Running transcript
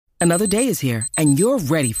Another day is here, and you're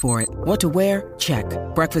ready for it. What to wear? Check.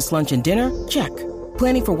 Breakfast, lunch, and dinner? Check.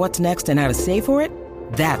 Planning for what's next and how to save for it?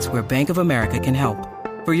 That's where Bank of America can help.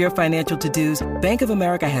 For your financial to-dos, Bank of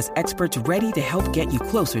America has experts ready to help get you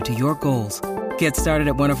closer to your goals. Get started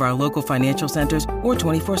at one of our local financial centers or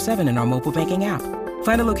 24/7 in our mobile banking app.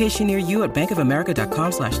 Find a location near you at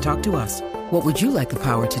bankofamerica.com/talktous. What would you like the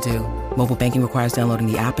power to do? Mobile banking requires downloading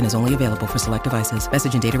the app and is only available for select devices.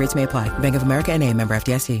 Message and data rates may apply. Bank of America N.A., member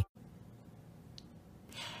FDIC.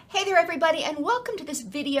 Hey there everybody, and welcome to this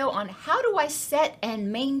video on how do I set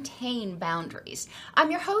and maintain boundaries.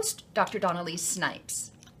 I'm your host, Dr. Dawn-Elise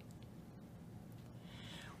Snipes.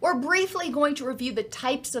 We're briefly going to review the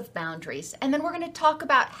types of boundaries, and then we're going to talk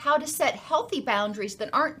about how to set healthy boundaries that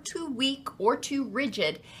aren't too weak or too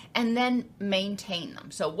rigid, and then maintain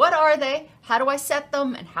them. So what are they? How do I set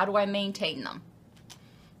them? And how do I maintain them?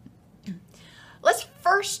 Let's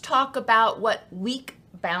first talk about what weak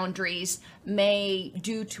boundaries may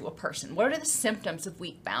do to a person. What are the symptoms of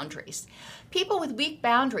weak boundaries? People with weak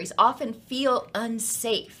boundaries often feel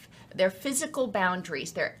unsafe. Their physical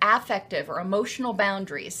boundaries, their affective or emotional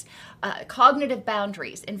boundaries, cognitive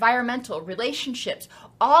boundaries, environmental, relationships,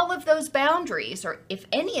 all of those boundaries, or if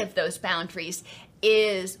any of those boundaries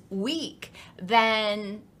is weak,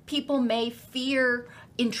 then people may fear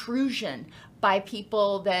intrusion by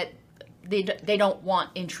people that they don't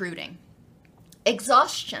want intruding.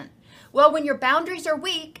 Exhaustion. Well, when your boundaries are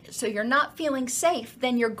weak, so you're not feeling safe,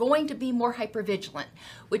 then you're going to be more hypervigilant,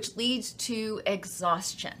 which leads to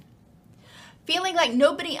exhaustion. Feeling like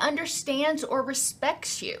nobody understands or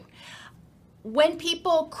respects you. When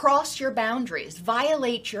people cross your boundaries,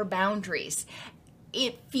 violate your boundaries,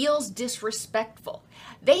 it feels disrespectful.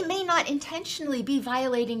 They may not intentionally be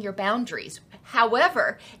violating your boundaries.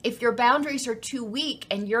 However, if your boundaries are too weak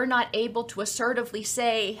and you're not able to assertively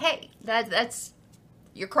say, hey,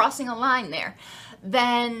 you're crossing a line there,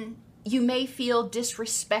 then you may feel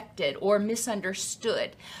disrespected or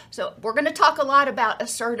misunderstood. So we're going to talk a lot about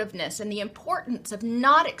assertiveness and the importance of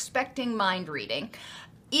not expecting mind reading,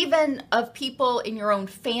 even of people in your own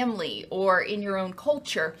family or in your own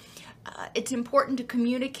culture. It's important to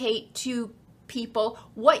communicate to people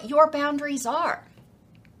what your boundaries are.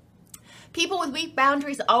 People with weak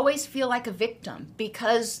boundaries always feel like a victim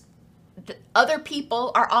because other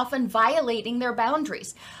people are often violating their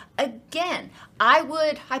boundaries. Again, I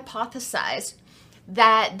would hypothesize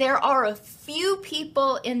that there are a few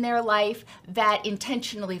people in their life that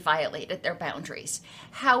intentionally violated their boundaries.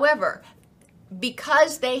 However,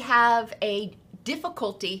 because they have a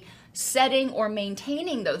difficulty setting or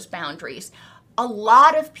maintaining those boundaries, a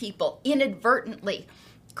lot of people inadvertently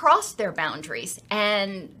cross their boundaries,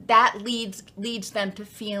 and that leads them to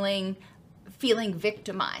feeling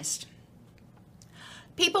victimized.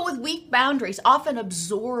 People with weak boundaries often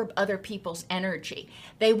absorb other people's energy.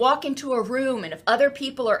 They walk into a room, and if other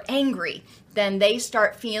people are angry, then they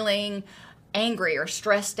start feeling angry or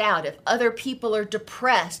stressed out. If other people are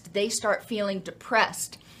depressed, they start feeling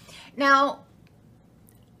depressed. Now,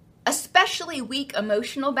 especially weak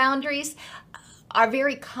emotional boundaries are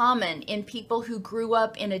very common in people who grew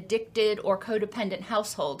up in addicted or codependent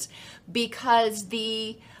households, because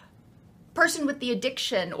the person with the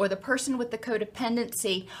addiction or the person with the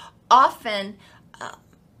codependency often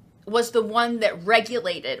was the one that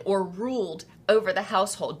regulated or ruled over the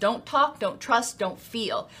household. Don't talk, don't trust, don't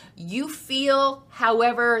feel. You feel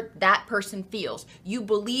however that person feels. You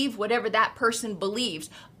believe whatever that person believes.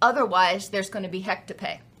 Otherwise, there's going to be heck to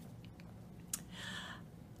pay.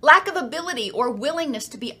 Lack of ability or willingness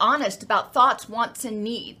to be honest about thoughts, wants, and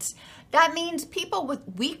needs. That means people with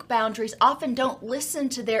weak boundaries often don't listen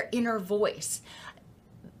to their inner voice.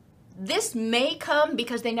 This may come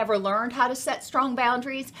because they never learned how to set strong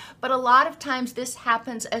boundaries, but a lot of times this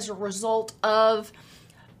happens as a result of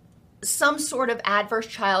some sort of adverse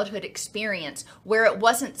childhood experience where it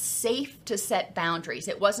wasn't safe to set boundaries.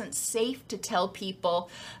 It wasn't safe to tell people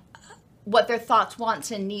what their thoughts, wants,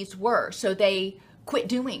 and needs were. So they quit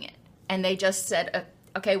doing it, and they just said,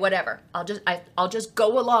 okay, whatever. I'll just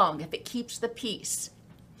go along if it keeps the peace.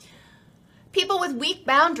 People with weak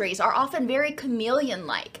boundaries are often very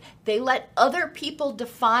chameleon-like. They let other people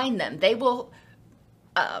define them. They will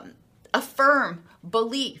affirm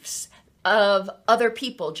beliefs of other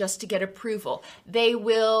people just to get approval. They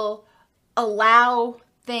will allow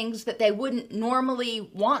things that they wouldn't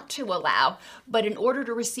normally want to allow, but in order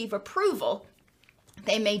to receive approval,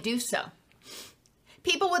 they may do so.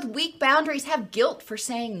 People with weak boundaries have guilt for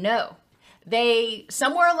saying no. They,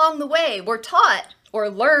 somewhere along the way, were taught or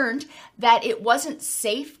learned that it wasn't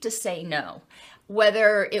safe to say no,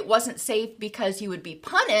 whether it wasn't safe because you would be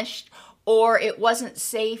punished or it wasn't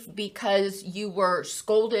safe because you were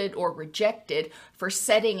scolded or rejected for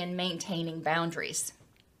setting and maintaining boundaries.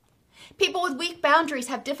 People with weak boundaries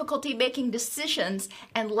have difficulty making decisions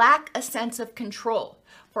and lack a sense of control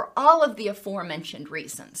for all of the aforementioned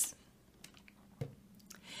reasons.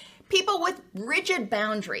 People with rigid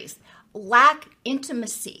boundaries lack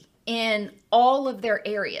intimacy in all of their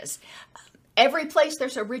areas. Every place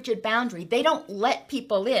there's a rigid boundary, they don't let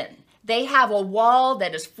people in. They have a wall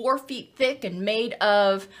that is 4 feet thick and made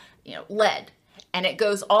of, lead, and it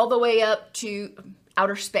goes all the way up to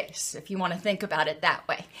outer space, if you want to think about it that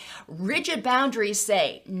way. Rigid boundaries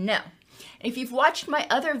say no. If you've watched my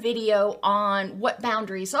other video on what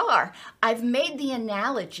boundaries are, I've made the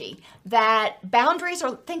analogy that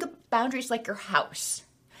think of boundaries like your house.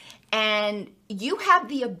 And you have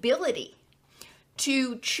the ability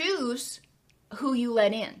to choose who you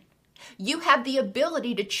let in. You have the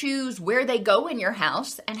ability to choose where they go in your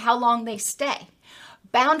house and how long they stay.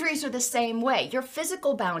 Boundaries are the same way. Your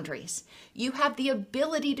physical boundaries. You have the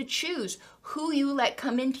ability to choose who you let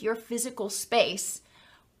come into your physical space,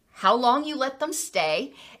 how long you let them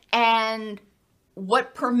stay, and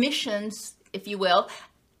what permissions, if you will,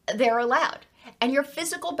 they're allowed. And your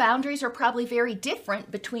physical boundaries are probably very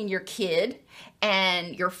different between your kid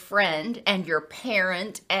and your friend and your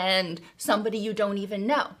parent and somebody you don't even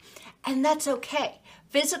know. And that's okay.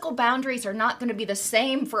 Physical boundaries are not going to be the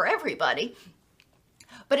same for everybody,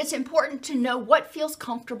 but it's important to know what feels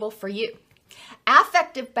comfortable for you.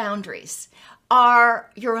 Affective boundaries are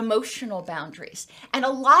your emotional boundaries. And a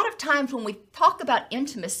lot of times when we talk about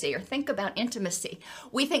intimacy or think about intimacy,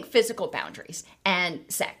 we think physical boundaries and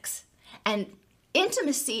sex. And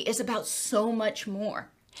intimacy is about so much more.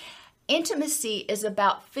 Intimacy is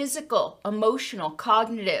about physical, emotional,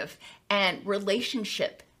 cognitive, and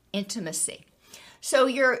relationship intimacy. So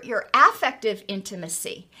your affective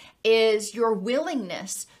intimacy is your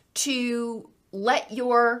willingness to let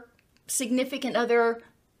your significant other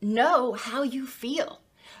know how you feel.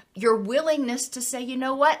 Your willingness to say, you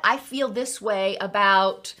know what, I feel this way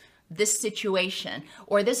about this situation,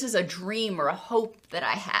 or this is a dream or a hope that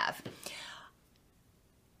I have.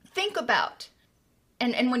 Think about,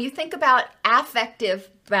 and when you think about affective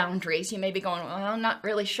boundaries, you may be going, well, I'm not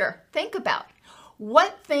really sure. Think about,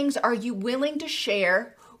 what things are you willing to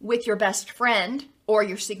share with your best friend or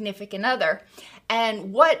your significant other?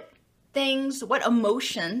 And what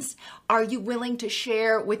emotions are you willing to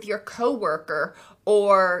share with your coworker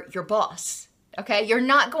or your boss? Okay, you're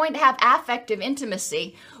not going to have affective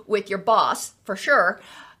intimacy with your boss, for sure.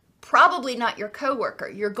 Probably not your coworker.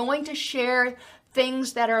 You're going to share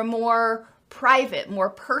things that are more private,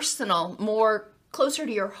 more personal, more closer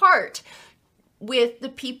to your heart with the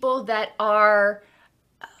people that are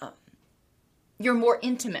you're more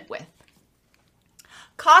intimate with.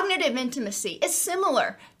 Cognitive intimacy is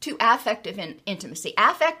similar to affective intimacy.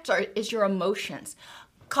 Affect is your emotions.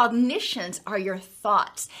 Cognitions are your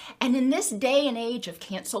thoughts. And in this day and age of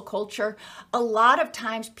cancel culture, a lot of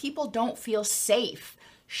times people don't feel safe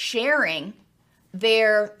sharing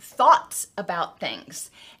their thoughts about things.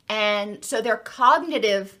 And so their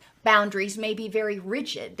cognitive boundaries may be very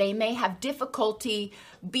rigid. They may have difficulty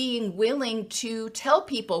being willing to tell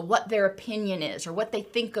people what their opinion is or what they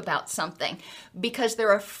think about something because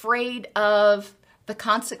they're afraid of the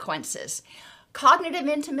consequences. Cognitive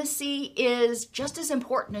intimacy is just as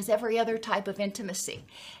important as every other type of intimacy.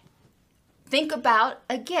 Think about,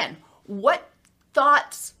 again, what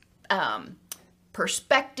thoughts,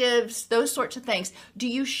 perspectives, those sorts of things do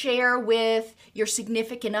you share with your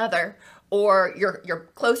significant other or your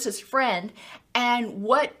closest friend, and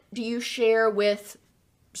what do you share with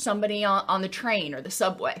somebody on the train or the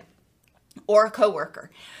subway or a coworker?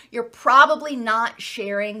 You're probably not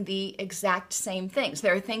sharing the exact same things.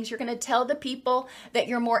 There are things you're going to tell the people that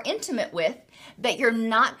you're more intimate with that you're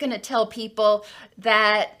not going to tell people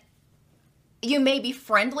that you may be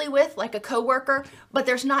friendly with, like a coworker, but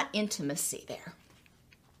there's not intimacy there.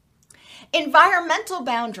 Environmental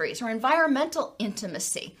boundaries or environmental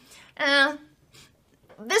intimacy.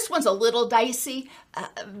 This one's a little dicey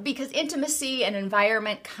because intimacy and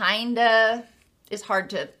environment kinda is hard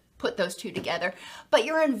to put those two together. But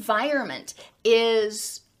your environment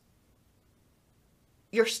is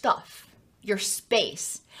your stuff, your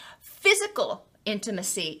space. Physical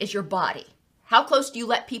intimacy is your body. How close do you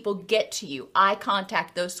let people get to you? Eye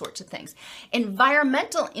contact, those sorts of things.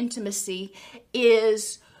 Environmental intimacy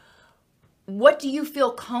is what do you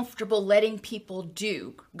feel comfortable letting people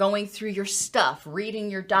do? Going through your stuff, reading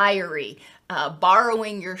your diary,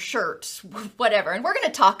 borrowing your shirts, whatever. And we're going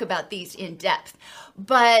to talk about these in depth.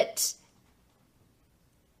 But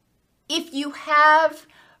if you have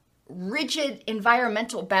rigid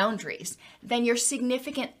environmental boundaries, then your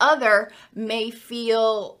significant other may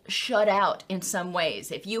feel shut out in some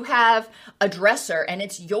ways. If you have a dresser and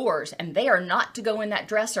it's yours and they are not to go in that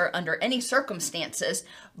dresser under any circumstances,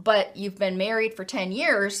 but you've been married for 10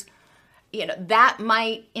 years, that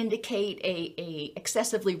might indicate a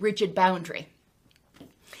excessively rigid boundary.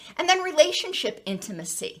 And then relationship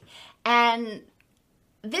intimacy. And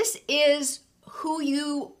this is who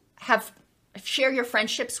you share your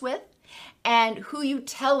friendships with and who you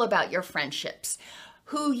tell about your friendships,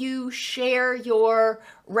 who you share your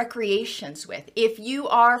recreations with. If you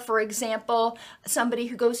are, for example, somebody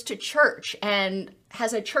who goes to church and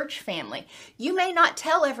has a church family, you may not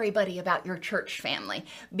tell everybody about your church family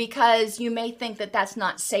because you may think that that's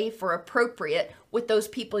not safe or appropriate with those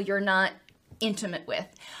people you're not intimate with.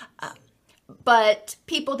 But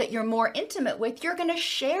people that you're more intimate with, you're going to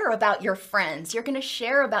share about your friends. You're going to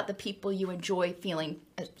share about the people you enjoy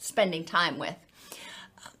spending time with.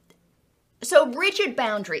 So rigid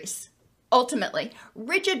boundaries, ultimately,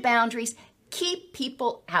 rigid boundaries keep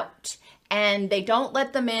people out and they don't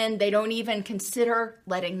let them in. They don't even consider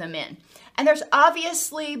letting them in. And there's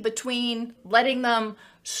obviously between letting them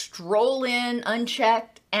stroll in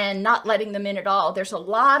unchecked and not letting them in at all, there's a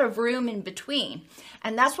lot of room in between.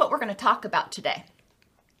 And that's what we're going to talk about today.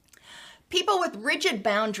 People with rigid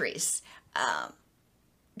boundaries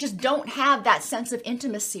just don't have that sense of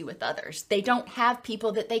intimacy with others. They don't have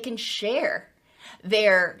people that they can share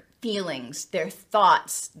their feelings, their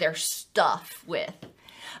thoughts, their stuff with.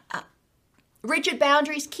 Rigid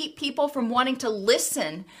boundaries keep people from wanting to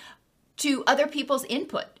listen to other people's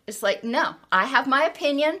input. It's like, no, I have my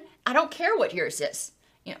opinion. I don't care what yours is.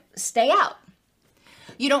 Stay out.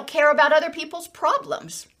 You don't care about other people's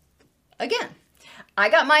problems. Again, I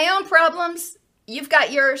got my own problems. You've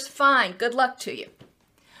got yours. Fine. Good luck to you.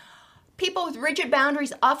 People with rigid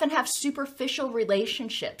boundaries often have superficial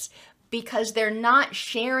relationships because they're not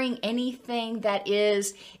sharing anything that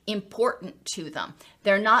is important to them.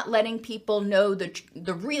 They're not letting people know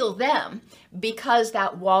the real them because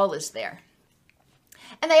that wall is there.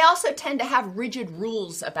 And they also tend to have rigid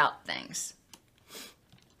rules about things.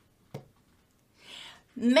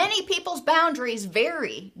 Many people's boundaries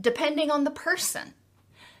vary depending on the person.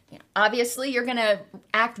 Obviously, you're going to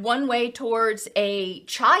act one way towards a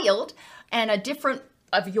child and a different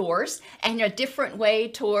of yours, and a different way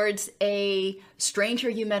towards a stranger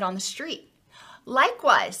you met on the street.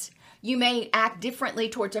 Likewise, you may act differently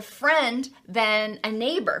towards a friend than a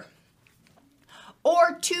neighbor.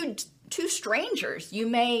 Or two strangers you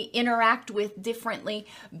may interact with differently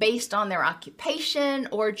based on their occupation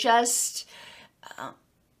or just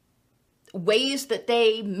ways that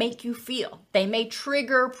they make you feel. They may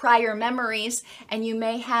trigger prior memories, and you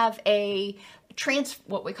may have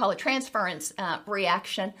what we call a transference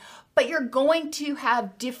reaction, but you're going to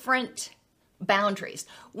have different boundaries.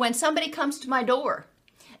 When somebody comes to my door,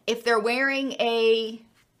 if they're wearing a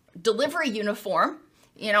delivery uniform,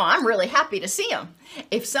 I'm really happy to see them.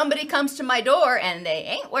 If somebody comes to my door and they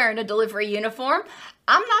ain't wearing a delivery uniform,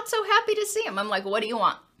 I'm not so happy to see them. I'm like, what do you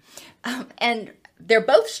want? And they're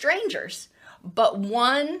both strangers, but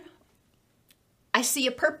one I see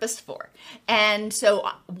a purpose for. And so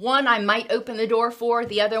one I might open the door for,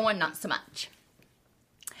 the other one not so much.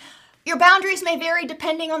 Your boundaries may vary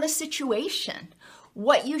depending on the situation.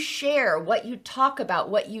 What you share, what you talk about,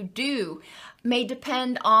 what you do may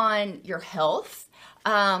depend on your health.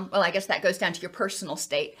 I guess that goes down to your personal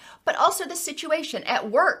state, but also the situation.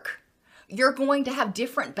 At work, you're going to have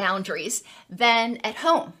different boundaries than at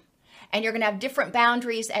home. And you're going to have different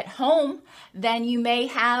boundaries at home than you may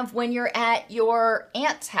have when you're at your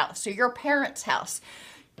aunt's house or your parents' house.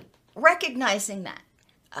 Recognizing that.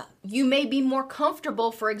 You may be more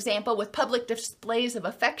comfortable, for example, with public displays of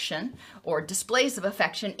affection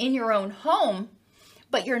in your own home,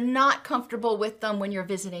 but you're not comfortable with them when you're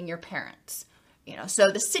visiting your parents.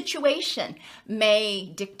 So the situation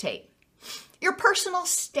may dictate. Your personal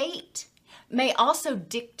state may also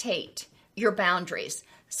dictate your boundaries.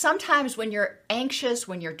 Sometimes when you're anxious,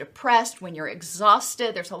 when you're depressed, when you're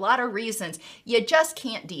exhausted, there's a lot of reasons you just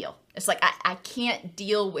can't deal. It's like, I can't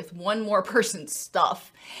deal with one more person's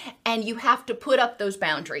stuff. And you have to put up those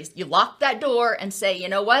boundaries. You lock that door and say, you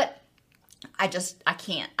know what? I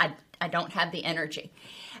can't. I don't have the energy.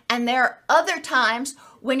 And there are other times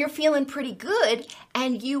when you're feeling pretty good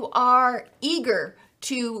and you are eager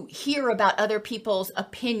to hear about other people's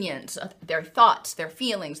opinions, their thoughts, their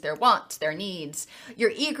feelings, their wants, their needs.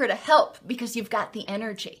 You're eager to help because you've got the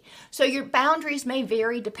energy. So your boundaries may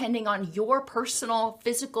vary depending on your personal,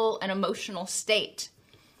 physical, and emotional state.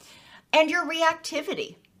 And your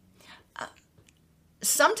reactivity.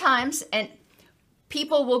 sometimes, and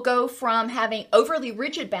people will go from having overly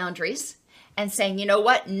rigid boundaries and saying, you know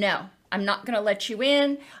what, no, I'm not going to let you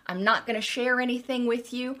in. I'm not going to share anything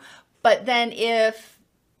with you. But then if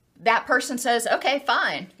that person says, okay,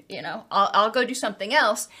 fine, I'll go do something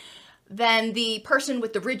else, then the person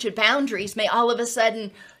with the rigid boundaries may all of a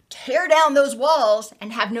sudden tear down those walls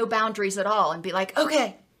and have no boundaries at all and be like,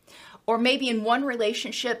 okay. Or maybe in one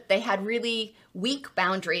relationship, they had really weak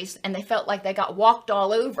boundaries and they felt like they got walked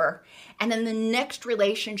all over. And in the next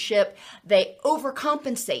relationship, they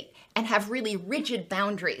overcompensate and have really rigid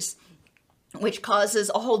boundaries, which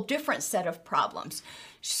causes a whole different set of problems.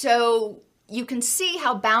 So you can see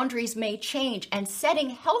how boundaries may change, and setting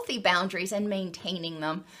healthy boundaries and maintaining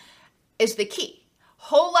them is the key.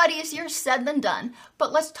 Whole lot easier said than done,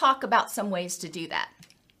 but let's talk about some ways to do that.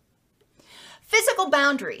 Physical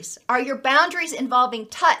boundaries are your boundaries involving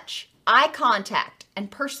touch, eye contact,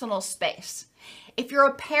 and personal space. If you're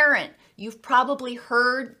a parent, you've probably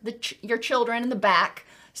heard your children in the back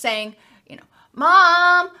saying,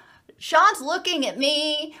 Mom, Sean's looking at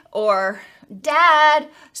me, or Dad,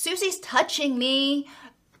 Susie's touching me.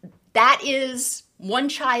 That is one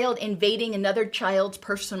child invading another child's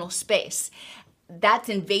personal space. That's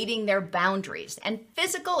invading their boundaries. And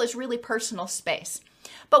physical is really personal space.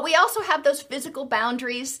 But we also have those physical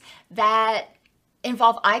boundaries that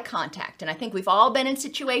involve eye contact. And I think we've all been in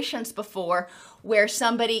situations before where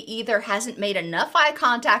somebody either hasn't made enough eye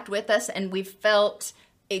contact with us and we've felt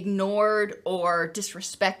ignored or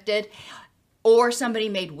disrespected, or somebody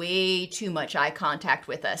made way too much eye contact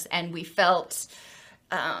with us and we felt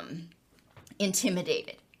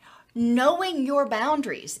intimidated. Knowing your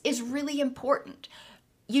boundaries is really important.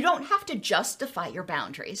 You don't have to justify your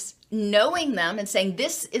boundaries. Knowing them and saying,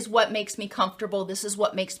 this is what makes me comfortable, this is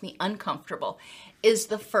what makes me uncomfortable, is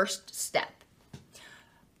the first step.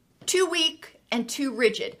 Too weak and too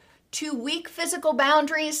rigid. Too weak physical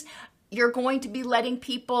boundaries, you're going to be letting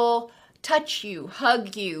people touch you,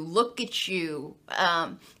 hug you, look at you,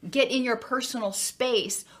 get in your personal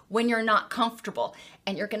space when you're not comfortable.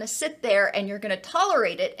 And you're going to sit there and you're going to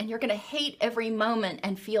tolerate it and you're going to hate every moment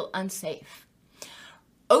and feel unsafe.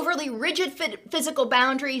 Overly rigid physical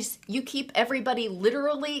boundaries, you keep everybody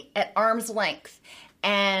literally at arm's length.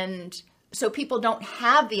 And so people don't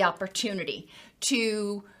have the opportunity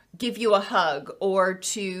to give you a hug or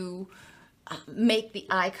to make the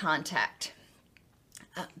eye contact.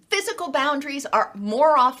 Physical boundaries are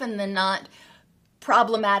more often than not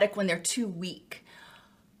problematic when they're too weak.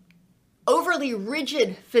 Overly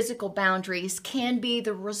rigid physical boundaries can be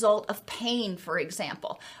the result of pain, for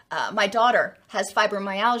example. My daughter has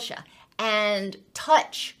fibromyalgia, and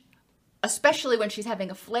touch, especially when she's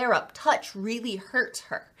having a flare-up, touch really hurts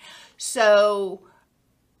her. So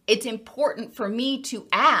it's important for me to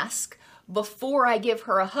ask before I give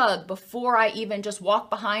her a hug, before I even just walk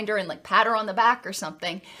behind her and pat her on the back or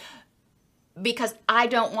something, because I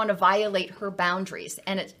don't want to violate her boundaries,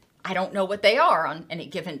 and I don't know what they are on any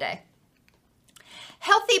given day.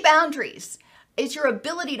 Healthy boundaries is your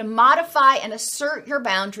ability to modify and assert your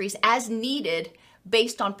boundaries as needed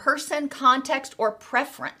based on person, context, or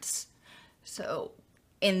preference. So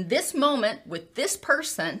in this moment with this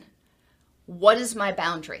person, what is my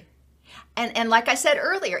boundary? And like I said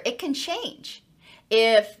earlier, it can change.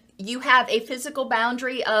 If you have a physical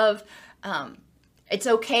boundary of it's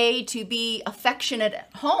okay to be affectionate at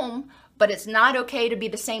home, but it's not okay to be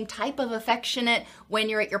the same type of affectionate when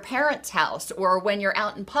you're at your parents' house or when you're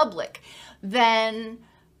out in public, then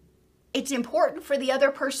it's important for the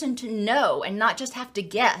other person to know and not just have to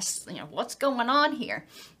guess, what's going on here.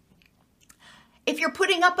 If you're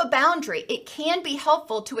putting up a boundary, it can be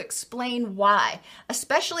helpful to explain why,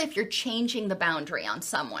 especially if you're changing the boundary on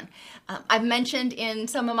someone. I've mentioned in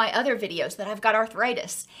some of my other videos that I've got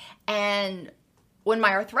arthritis, and when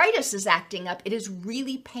my arthritis is acting up, it is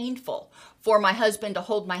really painful for my husband to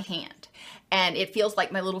hold my hand. And it feels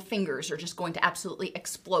like my little fingers are just going to absolutely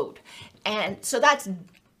explode. And so that's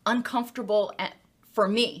uncomfortable for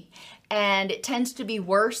me. And it tends to be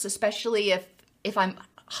worse, especially if I'm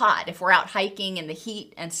hot, if we're out hiking in the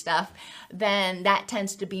heat and stuff, then that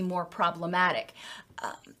tends to be more problematic.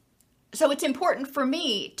 So it's important for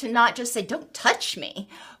me to not just say, don't touch me,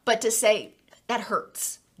 but to say, that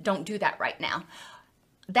hurts. Don't do that right now.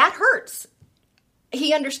 That hurts.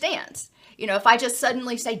 He understands. If I just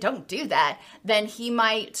suddenly say, don't do that, then he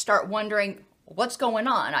might start wondering, what's going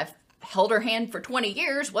on? I've held her hand for 20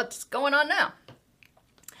 years. What's going on now?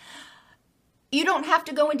 You don't have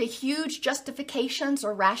to go into huge justifications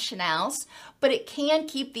or rationales, but it can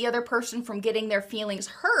keep the other person from getting their feelings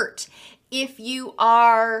hurt if you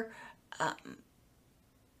are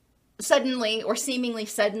suddenly or seemingly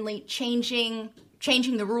suddenly changing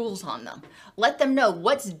the rules on them. Let them know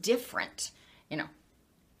what's different.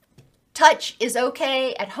 Touch is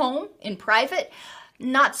okay at home, in private,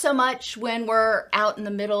 not so much when we're out in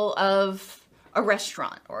the middle of a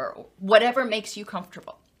restaurant or whatever makes you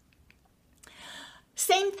comfortable.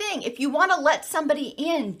 Same thing, if you want to let somebody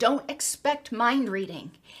in, don't expect mind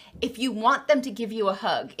reading. If you want them to give you a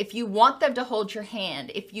hug, if you want them to hold your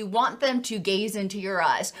hand, if you want them to gaze into your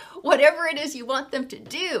eyes, whatever it is you want them to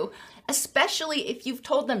do, especially if you've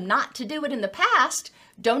told them not to do it in the past,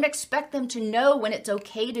 don't expect them to know when it's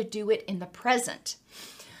okay to do it in the present.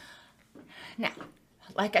 Now,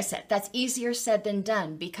 like I said, that's easier said than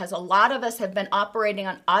done because a lot of us have been operating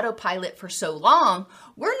on autopilot for so long,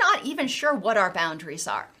 we're not even sure what our boundaries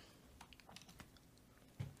are.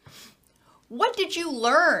 What did you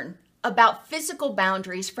learn about physical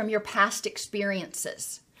boundaries from your past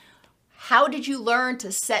experiences? How did you learn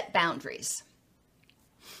to set boundaries?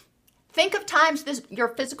 Think of times your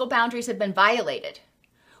physical boundaries have been violated.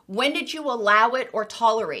 When did you allow it or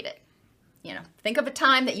tolerate it? Think of a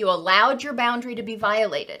time that you allowed your boundary to be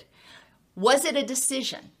violated. Was it a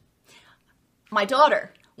decision? My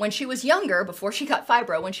daughter, when she was younger, before she got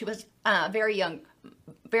fibro, when she was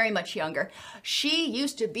very much younger, she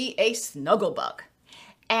used to be a snuggle bug.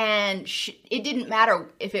 And it didn't matter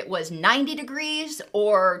if it was 90 degrees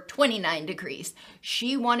or 29 degrees.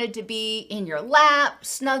 She wanted to be in your lap,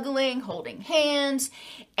 snuggling, holding hands.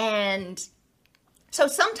 And so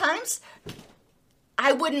sometimes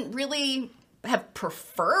I wouldn't really have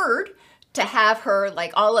preferred to have her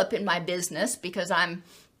like all up in my business because I'm,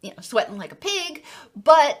 sweating like a pig,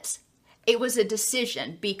 but it was a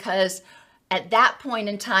decision because at that point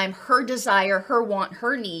in time, her desire, her want,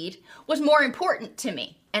 her need was more important to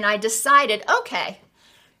me. And I decided, okay,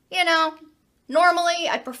 normally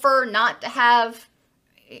I prefer not to have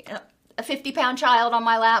a 50-pound child on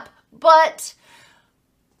my lap, but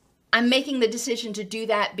I'm making the decision to do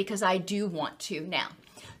that because I do want to now.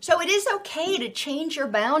 So it is okay to change your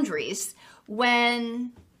boundaries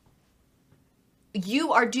when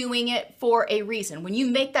you are doing it for a reason. When you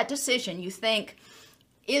make that decision, you think,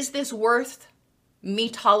 is this worth me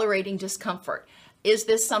tolerating discomfort? Is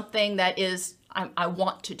this something that I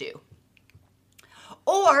want to do?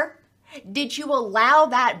 Or did you allow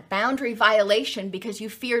that boundary violation because you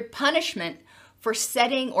feared punishment for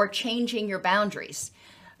setting or changing your boundaries?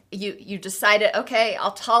 You decided, okay,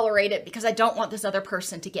 I'll tolerate it because I don't want this other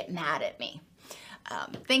person to get mad at me.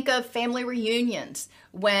 Think of family reunions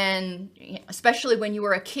especially when you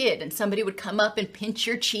were a kid and somebody would come up and pinch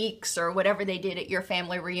your cheeks or whatever they did at your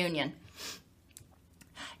family reunion.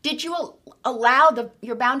 Did you allow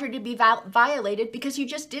your boundary to be violated because you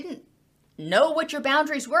just didn't know what your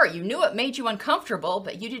boundaries were? You knew it made you uncomfortable,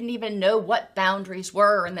 but you didn't even know what boundaries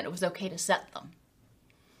were and that it was okay to set them.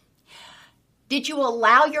 Did you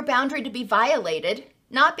allow your boundary to be violated,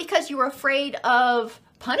 not because you were afraid of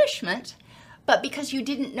punishment, but because you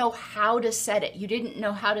didn't know how to set it? You didn't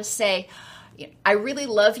know how to say, I really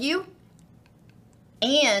love you,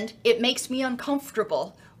 and it makes me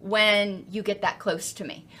uncomfortable when you get that close to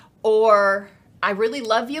me. Or I really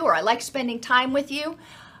love you, or I like spending time with you,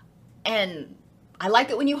 and I like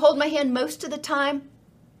it when you hold my hand most of the time,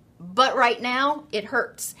 but right now it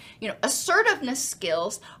hurts. Assertiveness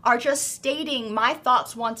skills are just stating my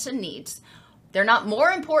thoughts, wants, and needs. They're not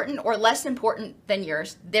more important or less important than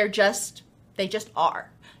yours. They just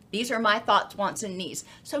are. These are my thoughts, wants, and needs.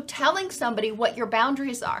 So telling somebody what your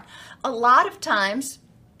boundaries are. A lot of times,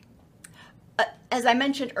 as I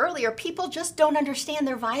mentioned earlier, people just don't understand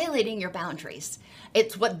they're violating your boundaries.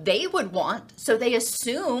 It's what they would want, so they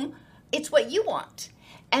assume it's what you want.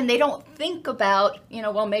 And they don't think about,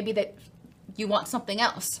 maybe that you want something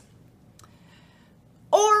else.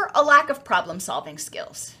 Or a lack of problem-solving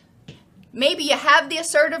skills. Maybe you have the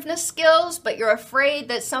assertiveness skills, but you're afraid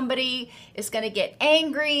that somebody is going to get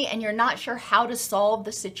angry and you're not sure how to solve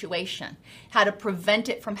the situation, how to prevent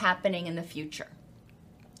it from happening in the future.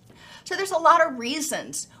 So there's a lot of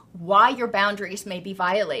reasons why your boundaries may be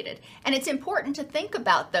violated. And it's important to think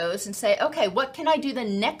about those and say, okay, what can I do the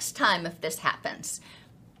next time if this happens?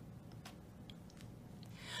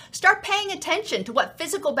 Start paying attention to what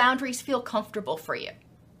physical boundaries feel comfortable for you.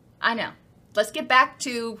 I know. Let's get back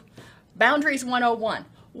to Boundaries 101.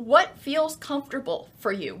 What feels comfortable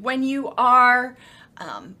for you when you are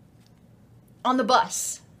on the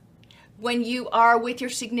bus, when you are with your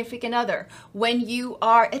significant other, when you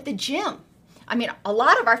are at the gym? I mean, a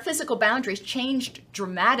lot of our physical boundaries changed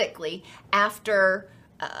dramatically after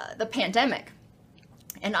the pandemic.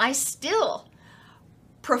 And I still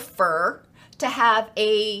prefer to have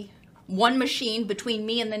a one machine between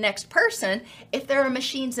me and the next person if there are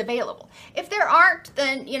machines available. If there aren't,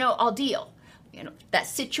 then, I'll deal. That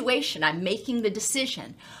situation, I'm making the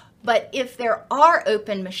decision. But if there are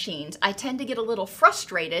open machines, I tend to get a little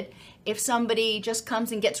frustrated if somebody just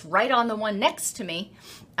comes and gets right on the one next to me.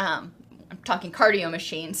 I'm talking cardio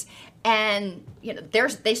machines. And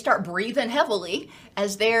they start breathing heavily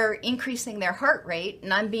as they're increasing their heart rate,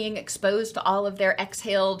 and I'm being exposed to all of their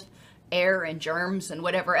exhaled air and germs and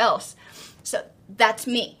whatever else. So that's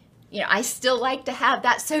me. I still like to have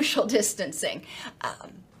that social distancing.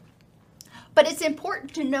 But it's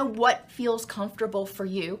important to know what feels comfortable for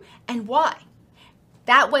you and why.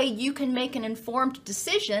 That way you can make an informed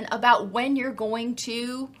decision about when you're going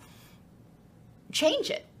to change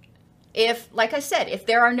it. Like I said, if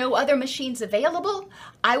there are no other machines available,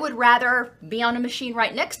 I would rather be on a machine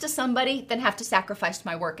right next to somebody than have to sacrifice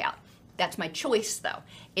my workout. That's my choice, though.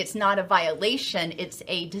 It's not a violation, it's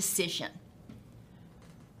a decision.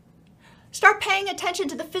 Start paying attention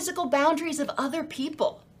to the physical boundaries of other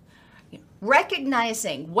people.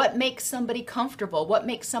 Recognizing what makes somebody comfortable, what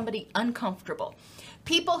makes somebody uncomfortable.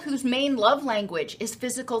 People whose main love language is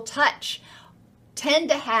physical touch tend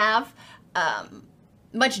to have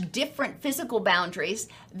much different physical boundaries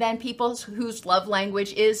than people whose love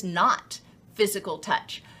language is not physical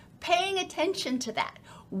touch. Paying attention to that.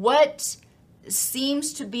 What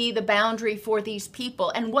seems to be the boundary for these people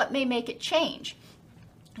and what may make it change?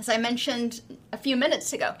 As I mentioned a few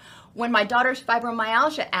minutes ago, when my daughter's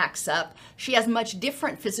fibromyalgia acts up, she has much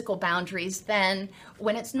different physical boundaries than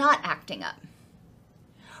when it's not acting up.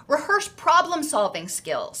 Rehearse problem-solving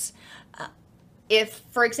skills. If,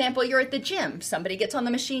 for example, you're at the gym, somebody gets on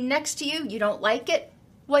the machine next to you, you don't like it,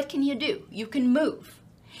 what can you do? You can move.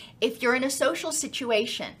 If you're in a social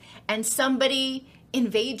situation and somebody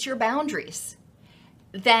invades your boundaries,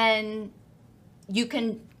 then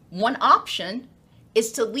one option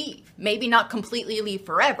is to leave. Maybe not completely leave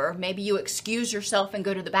forever. Maybe you excuse yourself and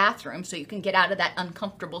go to the bathroom so you can get out of that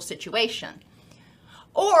uncomfortable situation.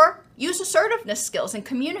 Or use assertiveness skills and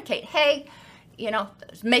communicate. Hey,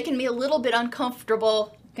 it's making me a little bit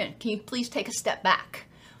uncomfortable. Can you please take a step back?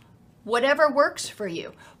 Whatever works for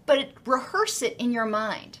you. But rehearse it in your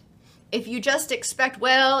mind. If you just expect,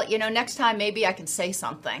 next time maybe I can say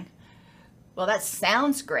something. Well, that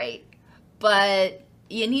sounds great, but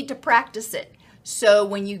you need to practice it. So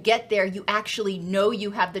when you get there, you actually know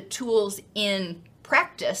you have the tools in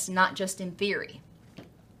practice, not just in theory.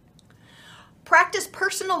 Practice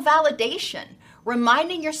personal validation,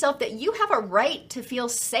 reminding yourself that you have a right to feel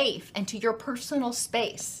safe and to your personal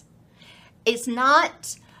space. It's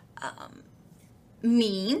not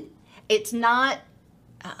mean. It's not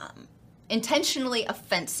intentionally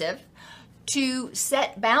offensive to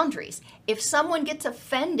set boundaries. If someone gets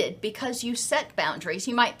offended because you set boundaries,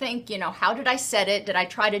 you might think, how did I set it? Did I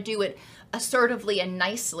try to do it assertively and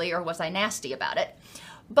nicely, or was I nasty about it?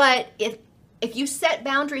 But if you set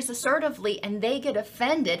boundaries assertively and they get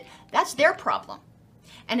offended, that's their problem.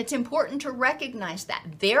 And it's important to recognize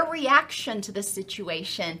that. Their reaction to the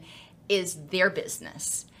situation is their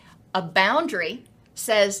business. A boundary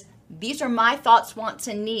says, these are my thoughts, wants,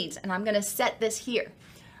 and needs, and I'm going to set this here.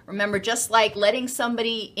 Remember, just like letting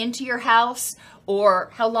somebody into your house or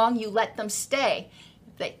how long you let them stay,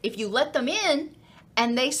 if you let them in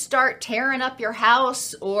and they start tearing up your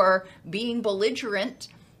house or being belligerent,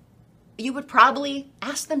 you would probably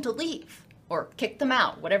ask them to leave or kick them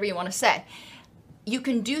out, whatever you want to say. You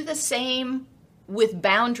can do the same with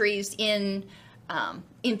boundaries in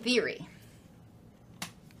theory.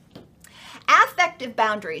 Affective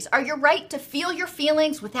boundaries are your right to feel your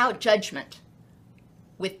feelings without judgment.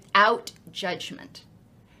 Without judgment.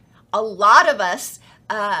 A lot of us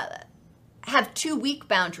have too weak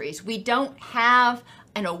boundaries. We don't have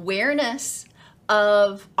an awareness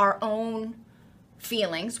of our own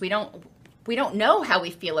feelings. We don't know how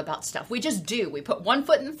we feel about stuff. We just do. We put one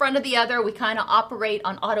foot in front of the other. We kind of operate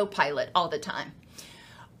on autopilot all the time.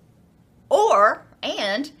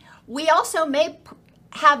 And we also may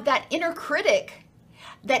have that inner critic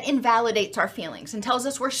that invalidates our feelings and tells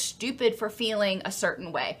us we're stupid for feeling a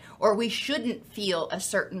certain way or we shouldn't feel a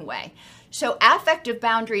certain way. So affective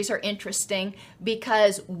boundaries are interesting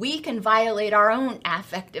because we can violate our own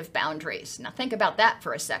affective boundaries. Now think about that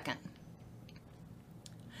for a second.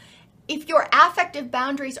 If your affective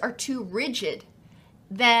boundaries are too rigid,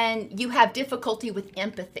 then you have difficulty with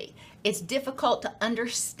empathy. It's difficult to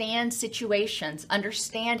understand situations,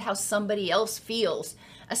 understand how somebody else feels,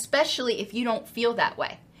 especially if you don't feel that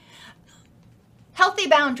way. Healthy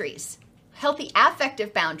boundaries, healthy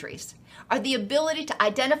affective boundaries, are the ability to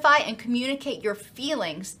identify and communicate your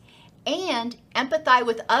feelings and empathize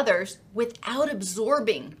with others without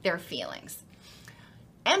absorbing their feelings.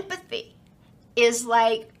 Empathy is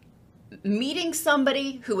like meeting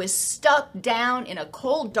somebody who is stuck down in a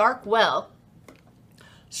cold, dark well,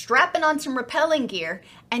 strapping on some rappelling gear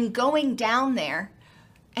and going down there,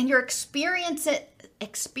 and you're experiencing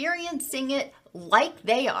it like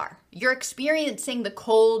they are. You're experiencing the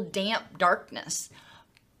cold, damp darkness.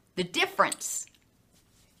 The difference,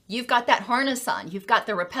 you've got that harness on, you've got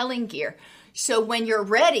the rappelling gear. So when you're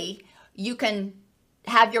ready, you can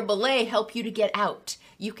have your belay help you to get out.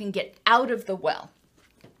 You can get out of the well.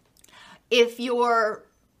 If your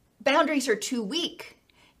boundaries are too weak,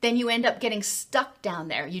 then you end up getting stuck down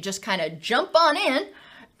there. You just kind of jump on in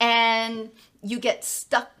and you get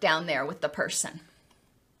stuck down there with the person.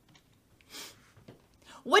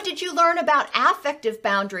 What did you learn about affective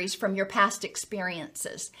boundaries from your past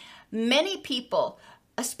experiences? Many people,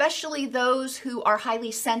 especially those who are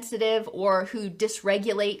highly sensitive or who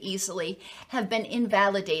dysregulate easily, have been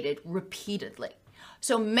invalidated repeatedly.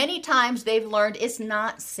 So many times they've learned it's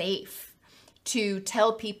not safe to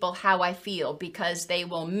tell people how I feel because they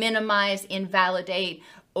will minimize, invalidate,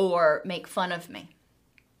 or make fun of me.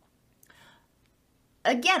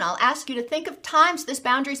 Again, I'll ask you to think of times this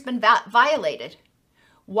boundary's been violated.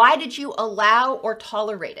 Why did you allow or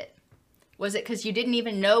tolerate it? Was it because you didn't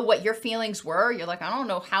even know what your feelings were? You're like, I don't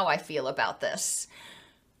know how I feel about this.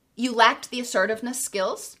 You lacked the assertiveness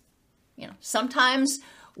skills. Sometimes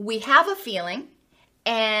we have a feeling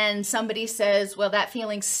and somebody says, well, that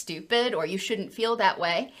feeling's stupid or you shouldn't feel that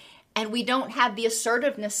way. And we don't have the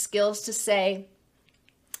assertiveness skills to say,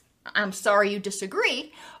 I'm sorry you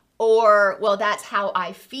disagree, or, well, that's how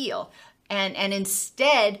I feel. And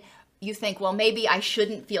instead, you think, well, maybe I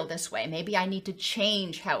shouldn't feel this way. Maybe I need to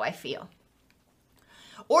change how I feel.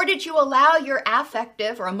 Or did you allow your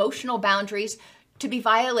affective or emotional boundaries to be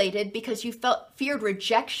violated because you feared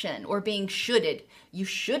rejection or being shoulded? You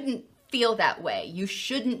shouldn't feel that way. You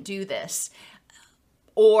shouldn't do this.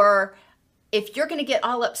 Or if you're going to get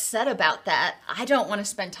all upset about that, I don't want to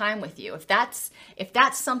spend time with you. If that's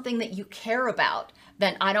something that you care about,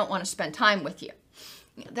 then I don't want to spend time with you.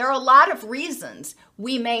 There are a lot of reasons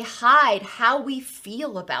we may hide how we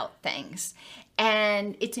feel about things.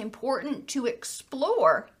 And it's important to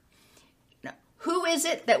explore, who is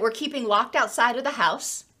it that we're keeping locked outside of the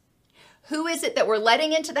house? Who is it that we're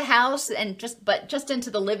letting into the house and just into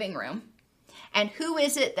the living room? And who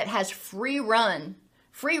is it that has free roam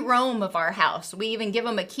of our house? We even give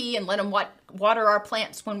them a key and let them water our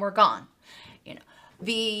plants when we're gone.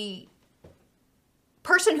 The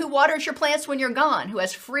person who waters your plants when you're gone, who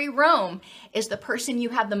has free roam, is the person you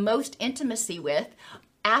have the most intimacy with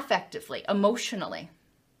affectively, emotionally.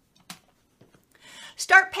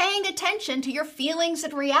 Start paying attention to your feelings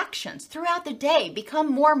and reactions throughout the day.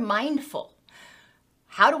 Become more mindful.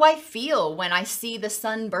 How do I feel when I see the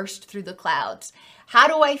sun burst through the clouds? How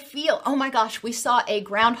do I feel? Oh my gosh, we saw a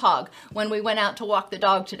groundhog when we went out to walk the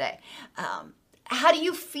dog today. How do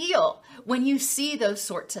you feel when you see those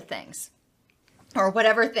sorts of things? Or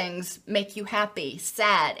whatever things make you happy,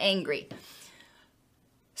 sad, angry.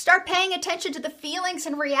 Start paying attention to the feelings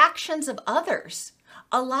and reactions of others.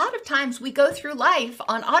 A lot of times we go through life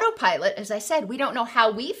on autopilot. As I said, we don't know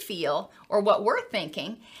how we feel or what we're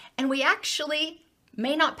thinking, and we actually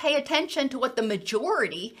may not pay attention to what the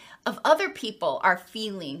majority of other people are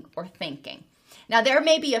feeling or thinking. Now, there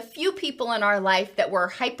may be a few people in our life that we're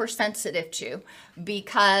hypersensitive to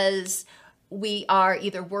because we are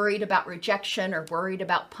either worried about rejection or worried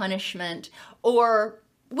about punishment, or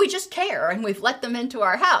we just care and we've let them into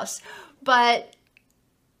our house. But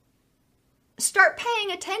start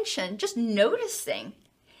paying attention, just noticing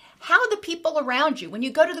how the people around you, when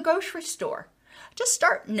you go to the grocery store, just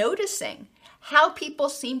start noticing how people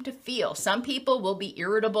seem to feel. Some people will be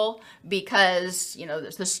irritable because,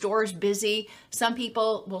 the store's busy. Some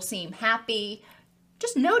people will seem happy.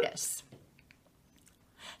 Just notice.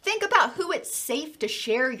 Think about who it's safe to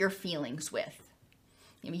share your feelings with.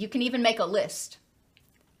 You can even make a list.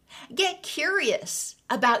 Get curious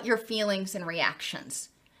about your feelings and reactions.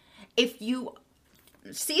 If you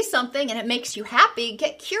see something and it makes you happy,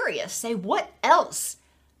 get curious. Say, what else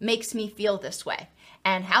makes me feel this way?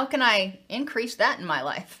 And how can I increase that in my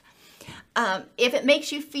life? If it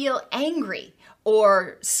makes you feel angry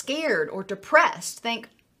or scared or depressed, think,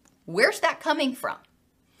 where's that coming from?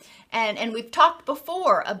 And we've talked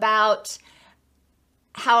before about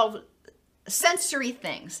how sensory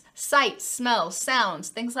things, sight, smell, sounds,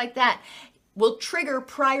 things like that, will trigger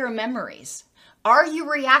prior memories. Are you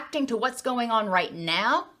reacting to what's going on right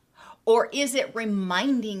now? Or is it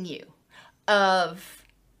reminding you of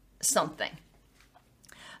something?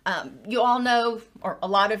 You all know, or a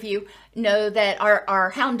lot of you know, that our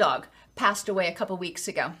hound dog passed away a couple weeks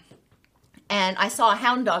ago. And I saw a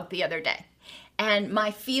hound dog the other day. And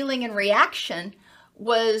my feeling and reaction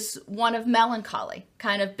was one of melancholy,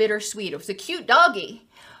 kind of bittersweet. It was a cute doggy,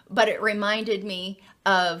 but it reminded me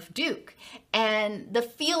of Duke. And the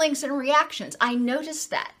feelings and reactions, I noticed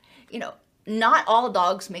that, not all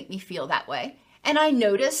dogs make me feel that way. And I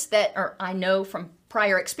noticed that, or I know from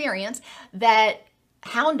prior experience, that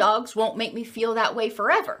hound dogs won't make me feel that way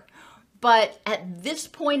forever. But at this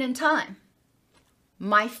point in time,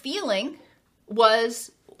 my feeling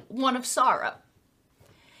was one of sorrow.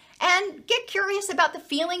 And get curious about the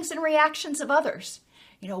feelings and reactions of others.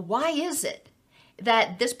 Why is it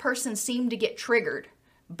that this person seemed to get triggered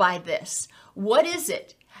by this? What is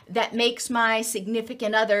it that makes my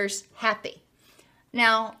significant others happy?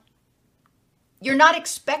 Now, you're not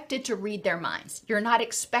expected to read their minds. You're not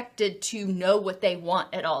expected to know what they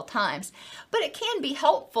want at all times. But it can be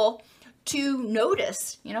helpful to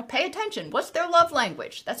notice, pay attention. What's their love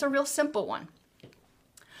language? That's a real simple one.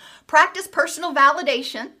 Practice personal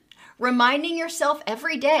validation, reminding yourself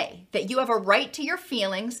every day that you have a right to your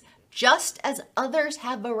feelings just as others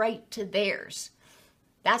have a right to theirs.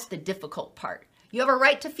 That's the difficult part. You have a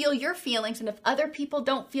right to feel your feelings, and if other people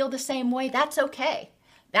don't feel the same way, that's okay.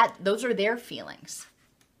 Those are their feelings.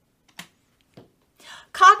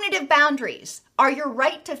 Cognitive boundaries are your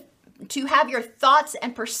right to have your thoughts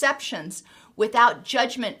and perceptions without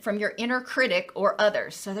judgment from your inner critic or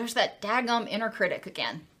others. So there's that daggum inner critic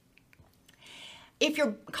again. If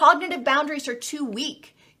your cognitive boundaries are too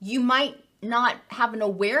weak, you might not have an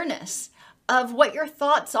awareness of what your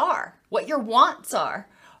thoughts are, what your wants are,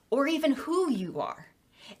 or even who you are.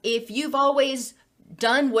 If you've always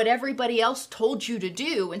done what everybody else told you to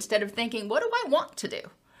do instead of thinking, what do I want to do?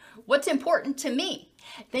 What's important to me?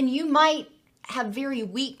 Then you might have very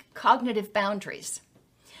weak cognitive boundaries.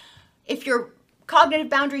 If your cognitive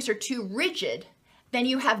boundaries are too rigid, then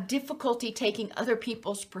you have difficulty taking other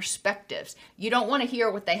people's perspectives. You don't want to hear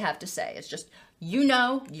what they have to say. It's just,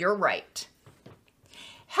 you're right.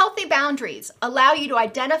 Healthy boundaries allow you to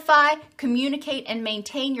identify, communicate, and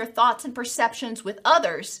maintain your thoughts and perceptions with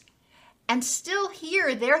others and still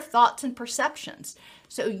hear their thoughts and perceptions.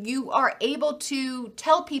 So you are able to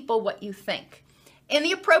tell people what you think in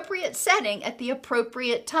the appropriate setting at the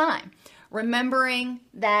appropriate time. Remembering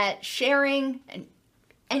that sharing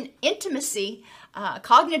and intimacy,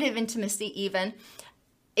 cognitive intimacy even,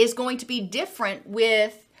 is going to be different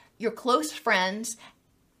with your close friends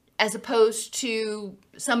as opposed to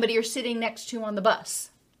somebody you're sitting next to on the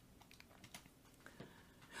bus.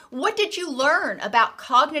 What did you learn about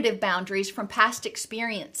cognitive boundaries from past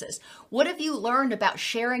experiences? What have you learned about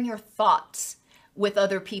sharing your thoughts with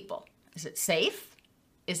other people? Is it safe?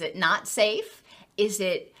 Is it not safe? Is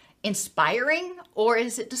it inspiring or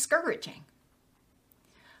is it discouraging?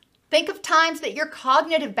 Think of times that your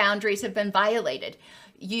cognitive boundaries have been violated.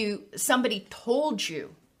 Somebody told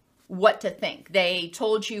you what to think. They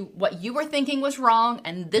told you what you were thinking was wrong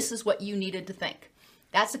and this is what you needed to think.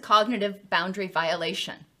 That's a cognitive boundary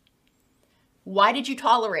violation. Why did you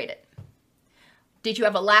tolerate it? Did you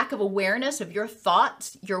have a lack of awareness of your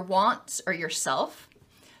thoughts, your wants, or yourself?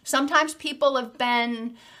 Sometimes people have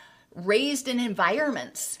been raised in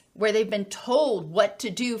environments where they've been told what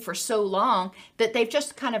to do for so long that they've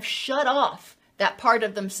just kind of shut off that part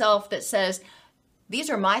of themselves that says, these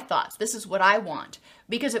are my thoughts, this is what I want,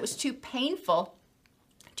 because it was too painful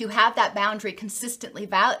to have that boundary consistently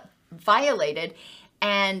violated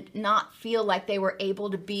and not feel like they were able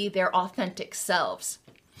to be their authentic selves.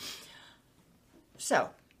 So,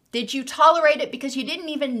 did you tolerate it because you didn't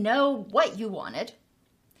even know what you wanted?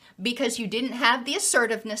 Because you didn't have the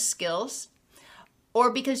assertiveness skills? Or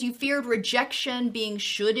because you feared rejection, being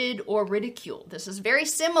shoulded or ridiculed? This is very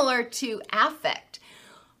similar to affect.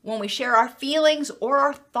 When we share our feelings or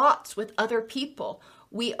our thoughts with other people,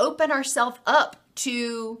 we open ourselves up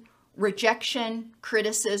to rejection,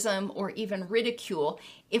 criticism, or even ridicule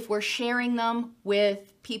if we're sharing them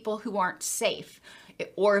with people who aren't safe,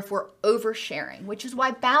 or if we're oversharing, which is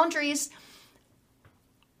why boundaries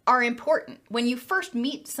are important. When you first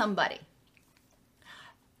meet somebody,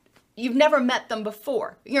 you've never met them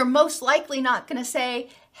before, you're most likely not going to say,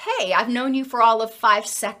 hey, I've known you for all of 5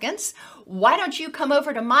 seconds. Why don't you come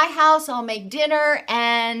over to my house? I'll make dinner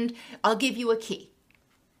and I'll give you a key.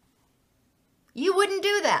 You wouldn't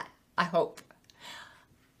do that, I hope.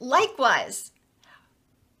 Likewise,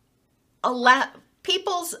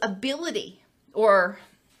 people's ability or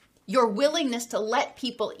your willingness to let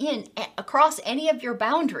people in across any of your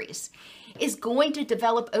boundaries is going to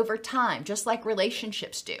develop over time, just like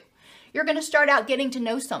relationships do. You're going to start out getting to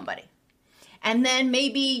know somebody. And then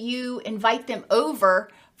maybe you invite them over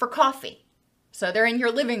for coffee. So they're in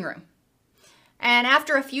your living room. And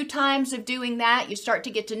after a few times of doing that, you start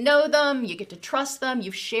to get to know them, you get to trust them,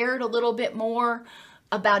 you've shared a little bit more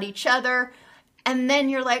about each other. And then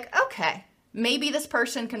you're like, okay, maybe this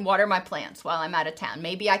person can water my plants while I'm out of town.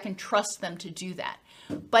 Maybe I can trust them to do that.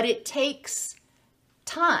 But it takes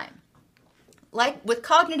time. Like with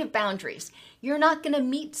cognitive boundaries, you're not going to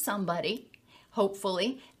meet somebody,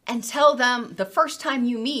 hopefully, and tell them the first time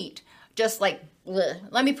you meet, just like,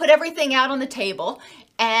 let me put everything out on the table,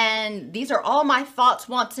 and these are all my thoughts,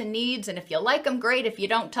 wants, and needs, and if you like them, great. If you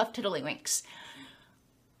don't, tough tiddlywinks.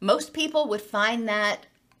 Most people would find that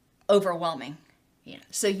overwhelming.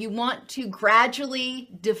 So you want to gradually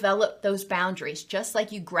develop those boundaries, just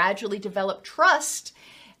like you gradually develop trust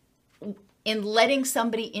in letting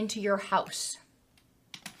somebody into your house.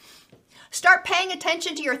 Start paying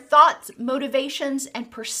attention to your thoughts, motivations, and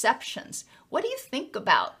perceptions. What do you think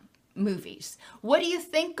about movies? What do you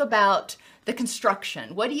think about the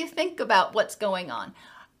construction? What do you think about what's going on?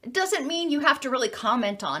 It doesn't mean you have to really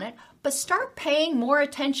comment on it, but start paying more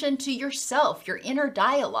attention to yourself, your inner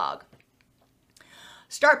dialogue.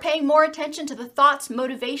 Start paying more attention to the thoughts,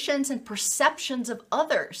 motivations, and perceptions of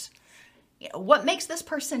others. What makes this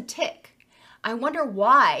person tick? I wonder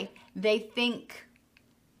why they think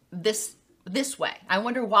this way. I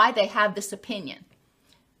wonder why they have this opinion.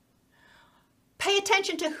 Pay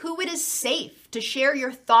attention to who it is safe to share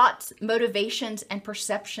your thoughts, motivations, and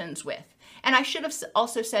perceptions with. And I should have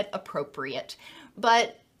also said appropriate.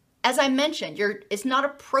 But as I mentioned, it's not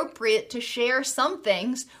appropriate to share some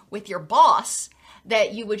things with your boss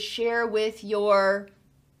that you would share with your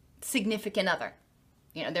significant other.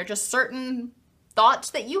 There are just certain thoughts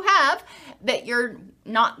that you have that you're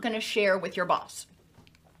not going to share with your boss.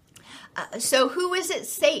 So who is it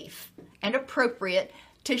safe and appropriate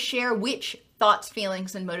to share which thoughts,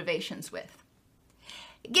 feelings, and motivations with?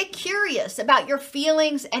 Get curious about your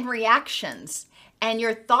feelings and reactions and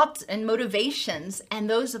your thoughts and motivations and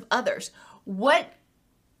those of others. What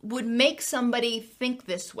would make somebody think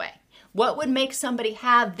this way? What would make somebody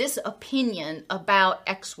have this opinion about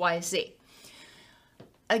XYZ?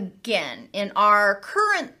 Again, in our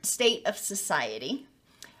current state of society,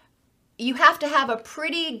 you have to have a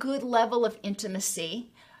pretty good level of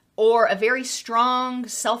intimacy or a very strong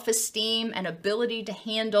self-esteem and ability to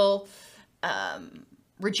handle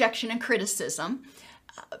rejection and criticism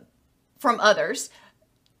from others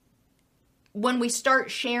when we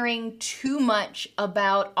start sharing too much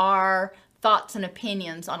about our thoughts and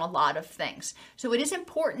opinions on a lot of things. So it is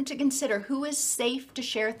important to consider who is safe to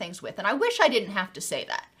share things with. And I wish I didn't have to say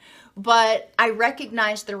that, but I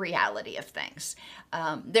recognize the reality of things.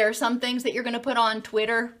 There are some things that you're going to put on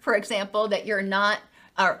Twitter, for example, that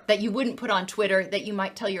that you wouldn't put on Twitter that you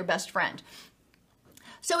might tell your best friend.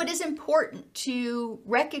 So it is important to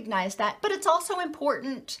recognize that, but it's also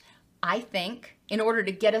important, I think, in order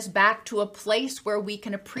to get us back to a place where we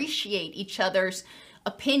can appreciate each other's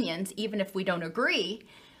opinions, even if we don't agree,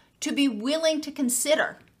 to be willing to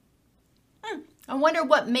consider, I wonder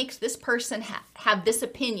what makes this person have this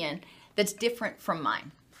opinion that's different from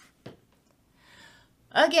mine.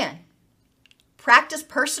 Again, practice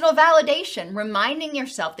personal validation, reminding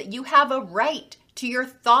yourself that you have a right to your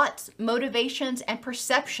thoughts, motivations, and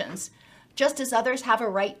perceptions, just as others have a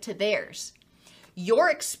right to theirs. Your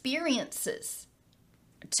experiences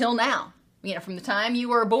till now, from the time you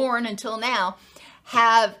were born until now,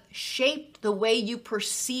 have shaped the way you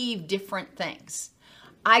perceive different things.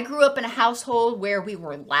 I grew up in a household where we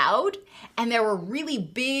were loud and there were really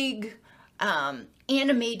big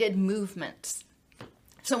animated movements.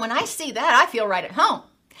 So when I see that, I feel right at home.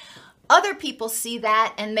 Other people see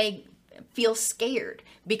that and they feel scared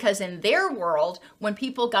because in their world, when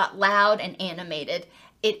people got loud and animated,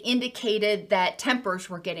 it indicated that tempers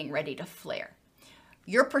were getting ready to flare.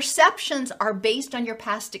 Your perceptions are based on your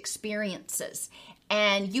past experiences,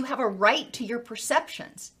 and you have a right to your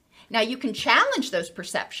perceptions. Now, you can challenge those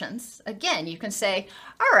perceptions. Again, you can say,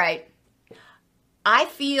 all right, I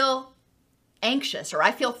feel anxious or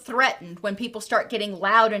I feel threatened when people start getting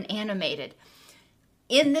loud and animated.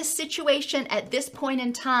 In this situation, at this point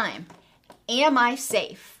in time, am I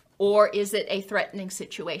safe or is it a threatening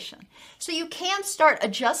situation? So you can start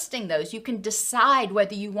adjusting those. You can decide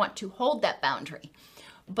whether you want to hold that boundary,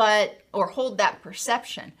 or hold that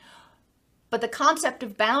perception. But the concept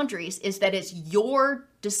of boundaries is that it's your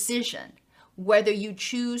decision whether you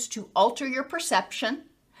choose to alter your perception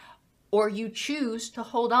or you choose to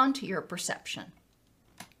hold on to your perception.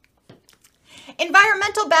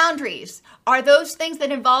 Environmental boundaries are those things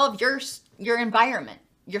that involve your environment,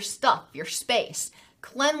 your stuff, your space,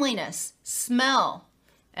 cleanliness, smell,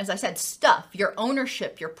 as I said, stuff, your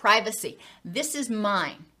ownership, your privacy. This is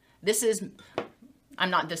mine. I'm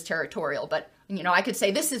not this territorial, but I could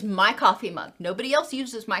say this is my coffee mug. Nobody else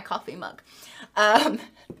uses my coffee mug.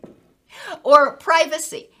 Or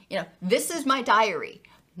privacy. This is my diary.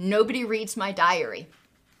 Nobody reads my diary.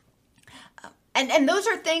 And those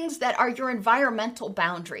are things that are your environmental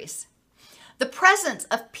boundaries. The presence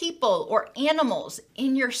of people or animals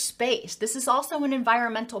in your space. This is also an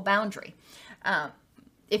environmental boundary.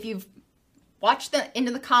 If you've watched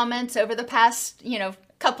into the comments over the past,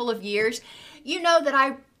 couple of years, you know that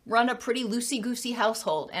I run a pretty loosey-goosey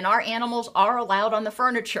household and our animals are allowed on the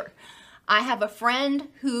furniture. I have a friend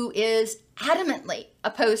who is adamantly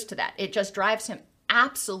opposed to that. It just drives him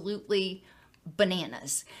absolutely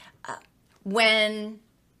bananas. When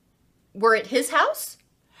we're at his house,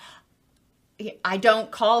 I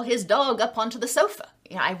don't call his dog up onto the sofa.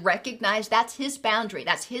 I recognize that's his boundary,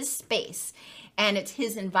 that's his space, and it's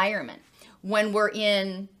his environment. When we're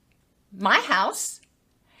in my house,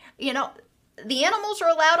 the animals are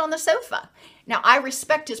allowed on the sofa. Now, I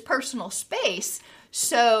respect his personal space,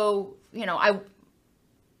 so,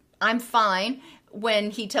 I'm fine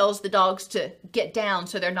when he tells the dogs to get down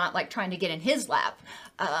so they're not like trying to get in his lap.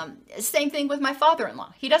 Same thing with my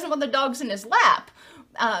father-in-law. He doesn't want the dogs in his lap,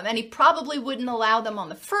 and he probably wouldn't allow them on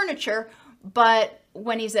the furniture, but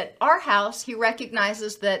when he's at our house, he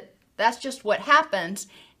recognizes that that's just what happens,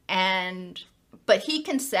 but he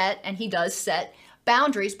can set, and he does set,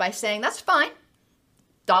 boundaries by saying, that's fine.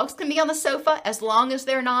 Dogs can be on the sofa as long as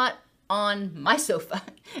they're not on my sofa,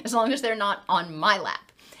 as long as they're not on my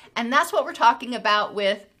lap. And that's what we're talking about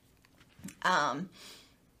with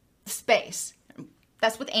space.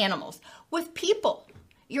 That's with animals. With people,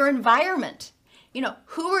 your environment.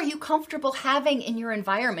 Who are you comfortable having in your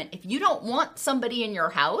environment? If you don't want somebody in your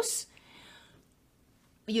house,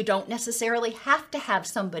 you don't necessarily have to have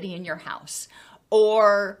somebody in your house.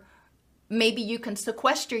 Or maybe you can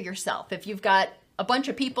sequester yourself. If you've got a bunch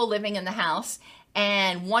of people living in the house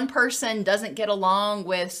and one person doesn't get along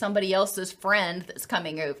with somebody else's friend that's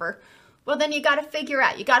coming over, well, then you got to figure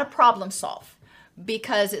out, you got to problem solve,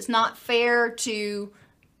 because it's not fair to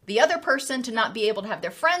the other person to not be able to have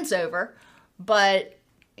their friends over, but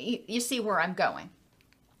you see where I'm going.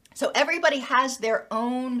 So everybody has their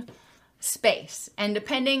own space, and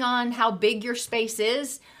depending on how big your space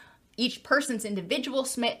is, each person's individual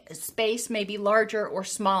space may be larger or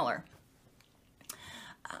smaller.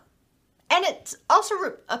 And it also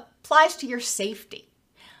applies to your safety.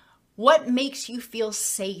 What makes you feel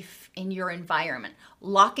safe in your environment?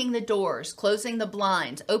 Locking the doors, closing the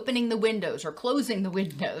blinds, opening the windows or closing the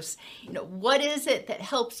windows. What is it that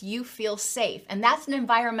helps you feel safe? And that's an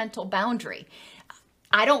environmental boundary.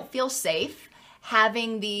 I don't feel safe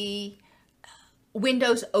having the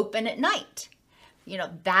windows open at night.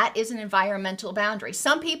 That is an environmental boundary.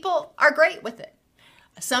 Some people are great with it.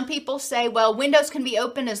 Some people say, well, windows can be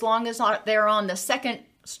open as long as they're on the second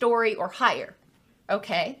story or higher.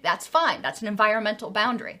 Okay, that's fine. That's an environmental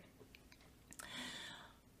boundary.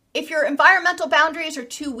 If your environmental boundaries are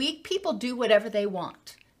too weak, people do whatever they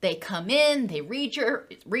want. They come in, they read your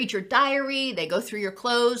diary, they go through your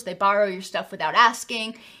clothes, they borrow your stuff without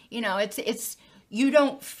asking. It's you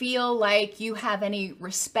don't feel like you have any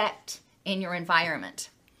respect in your environment.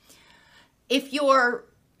 If your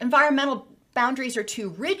environmental boundaries are too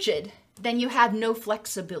rigid, then you have no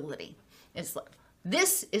flexibility. It's like,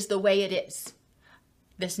 this is the way it is.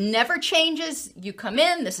 This never changes. You come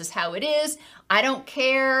in, this is how it is. I don't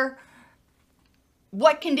care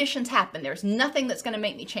what conditions happen. There's nothing that's going to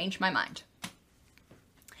make me change my mind.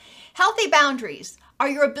 Healthy boundaries are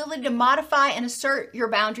your ability to modify and assert your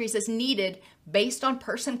boundaries as needed based on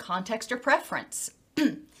person, context, or preference.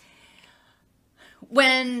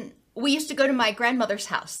 When we used to go to my grandmother's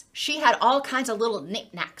house, she had all kinds of little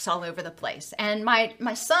knickknacks all over the place. And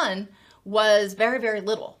my son was very, very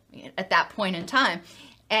little at that point in time.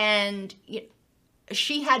 And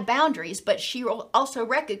she had boundaries, but she also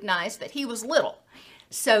recognized that he was little.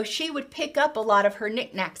 So she would pick up a lot of her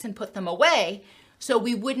knickknacks and put them away so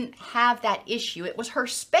we wouldn't have that issue. It was her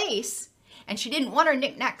space, and she didn't want her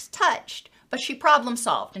knickknacks touched, but she problem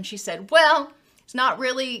solved. And she said, well, it's not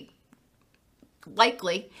really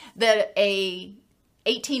likely that a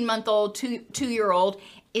 18-month-old, two-year-old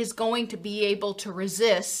is going to be able to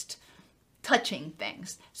resist touching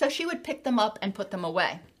things. So she would pick them up and put them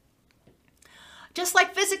away. Just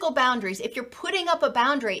like physical boundaries, if you're putting up a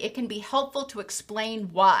boundary, it can be helpful to explain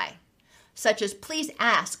why, such as, please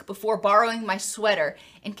ask before borrowing my sweater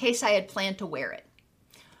in case I had planned to wear it.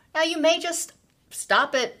 Now, you may just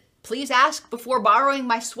stop at Please ask before borrowing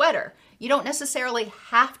my sweater. You don't necessarily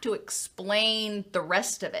have to explain the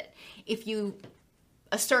rest of it if you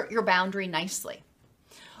assert your boundary nicely.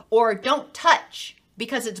 Or don't touch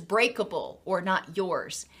because it's breakable or not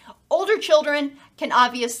yours. Older children can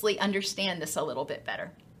obviously understand this a little bit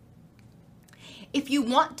better. If you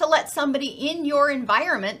want to let somebody in your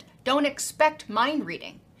environment, don't expect mind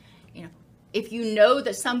reading. If you know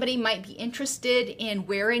that somebody might be interested in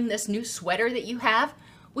wearing this new sweater that you have,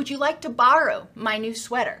 would you like to borrow my new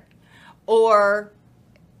sweater? Or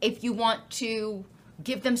if you want to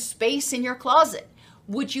give them space in your closet,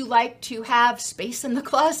 would you like to have space in the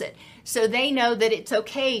closet so they know that it's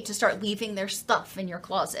okay to start leaving their stuff in your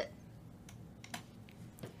closet?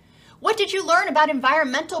 What did you learn about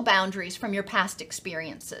environmental boundaries from your past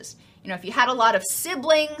experiences? If you had a lot of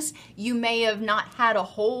siblings, you may have not had a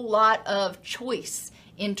whole lot of choice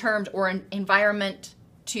in terms or an environment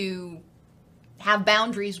to have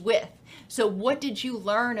boundaries with. So what did you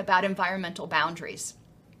learn about environmental boundaries?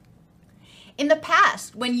 In the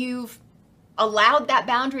past, when you've allowed that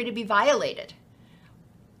boundary to be violated,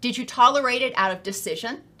 did you tolerate it out of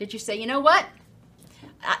decision? Did you say, you know what?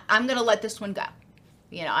 I'm going to let this one go.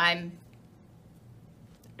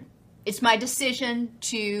 It's my decision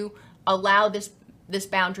to allow this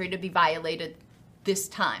boundary to be violated this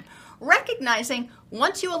time. Recognizing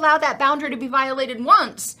once you allow that boundary to be violated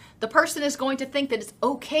once, the person is going to think that it's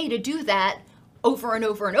okay to do that over and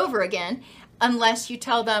over and over again, unless you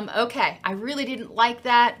tell them, okay, I really didn't like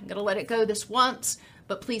that. I'm going to let it go this once,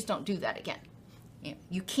 but please don't do that again.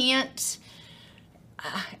 You can't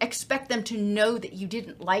expect them to know that you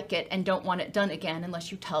didn't like it and don't want it done again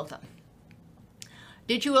unless you tell them.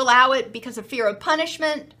 Did you allow it because of fear of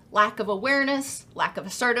punishment, lack of awareness, lack of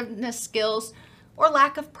assertiveness skills, or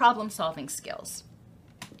lack of problem-solving skills?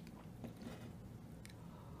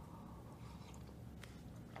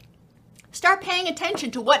 Start paying attention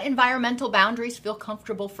to what environmental boundaries feel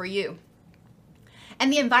comfortable for you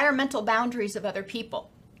and the environmental boundaries of other people.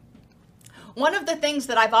 One of the things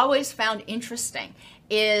that I've always found interesting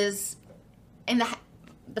is in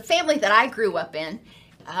the family that I grew up in,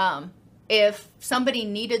 if somebody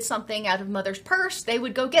needed something out of mother's purse, they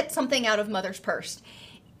would go get something out of mother's purse.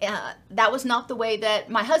 That was not the way that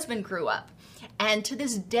my husband grew up. And to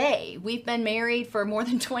this day, we've been married for more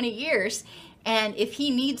than 20 years. And if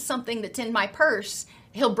he needs something that's in my purse,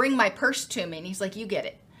 he'll bring my purse to me. And he's like, you get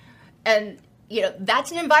it. And,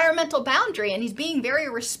 that's an environmental boundary. And he's being very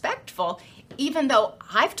respectful, even though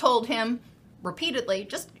I've told him repeatedly,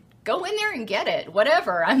 just go in there and get it,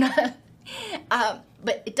 whatever. I'm not...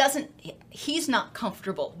 but he's not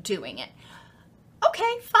comfortable doing it.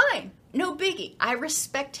 Okay, fine. No biggie. I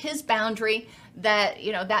respect his boundary that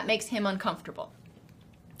makes him uncomfortable.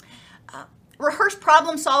 Rehearse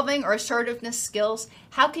problem solving or assertiveness skills.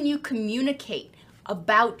 How can you communicate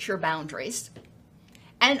about your boundaries?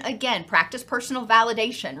 And again, practice personal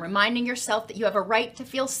validation, reminding yourself that you have a right to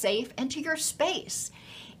feel safe and to your space,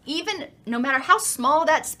 even no matter how small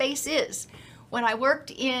that space is. When I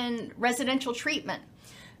worked in residential treatment,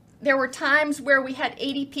 there were times where we had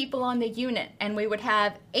 80 people on the unit and we would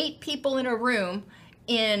have 8 people in a room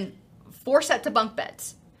in 4 sets of bunk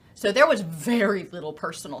beds. So there was very little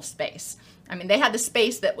personal space. They had the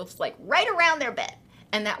space that was like right around their bed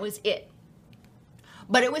and that was it.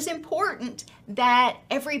 But it was important that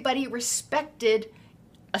everybody respected,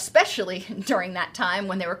 especially during that time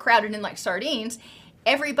when they were crowded in like sardines,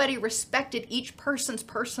 everybody respected each person's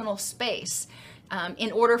personal space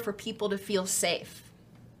in order for people to feel safe.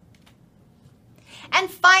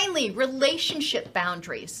 And finally, relationship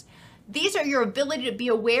boundaries. These are your ability to be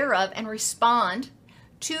aware of and respond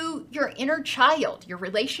to your inner child, your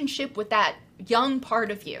relationship with that young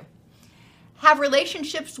part of you. Have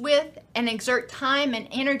relationships with and exert time and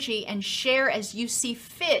energy and share as you see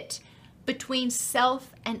fit between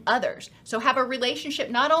self and others. So have a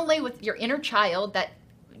relationship not only with your inner child, that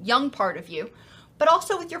young part of you, but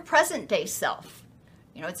also with your present day self.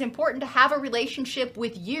 It's important to have a relationship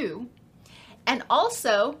with you and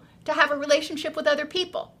also to have a relationship with other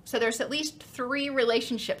people. So there's at least 3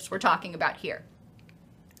 relationships we're talking about here.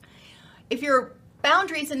 If your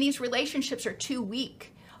boundaries in these relationships are too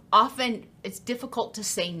weak, often it's difficult to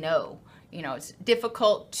say no. It's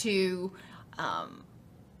difficult to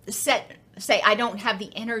say, I don't have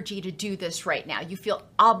the energy to do this right now. You feel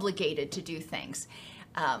obligated to do things.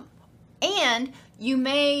 And you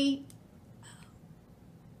may,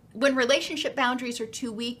 when relationship boundaries are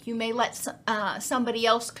too weak, you may let somebody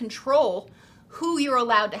else control who you're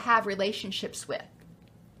allowed to have relationships with.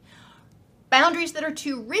 Boundaries that are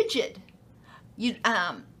too rigid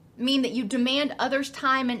mean that you demand others'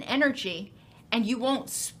 time and energy and you won't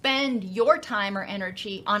spend your time or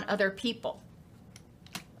energy on other people.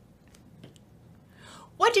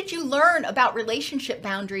 What did you learn about relationship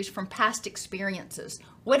boundaries from past experiences?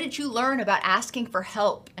 What did you learn about asking for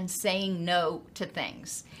help and saying no to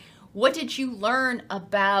things? What did you learn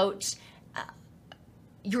about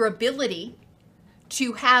your ability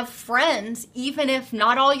to have friends, even if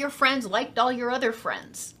not all your friends liked all your other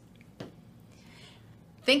friends?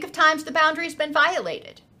 Think of times the boundary's been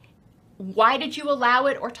violated. Why did you allow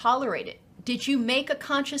it or tolerate it? Did you make a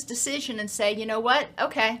conscious decision and say, you know what?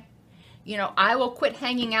 Okay, I will quit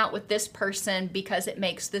hanging out with this person because it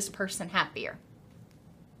makes this person happier.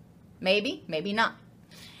 Maybe, maybe not.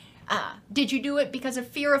 Did you do it because of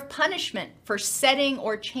fear of punishment for setting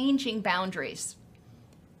or changing boundaries?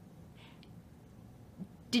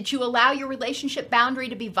 Did you allow your relationship boundary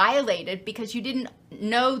to be violated because you didn't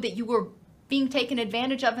know that you were being taken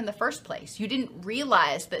advantage of in the first place? You didn't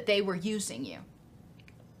realize that they were using you.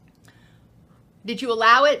 Did you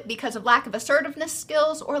allow it because of lack of assertiveness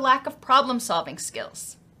skills or lack of problem-solving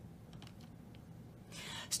skills?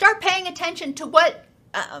 Start paying attention to what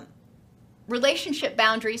relationship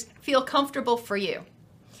boundaries feel comfortable for you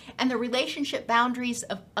and the relationship boundaries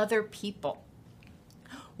of other people.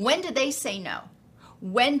 When do they say no?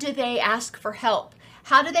 When do they ask for help?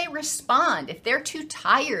 How do they respond? If they're too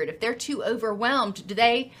tired, if they're too overwhelmed, do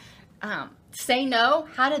they say no?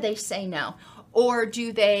 How do they say no? Or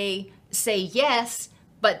do they say yes,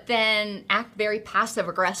 but then act very passive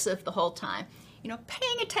aggressive the whole time?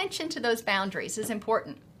 Paying attention to those boundaries is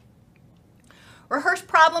important. Rehearse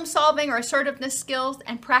problem solving or assertiveness skills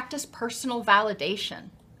and practice personal validation.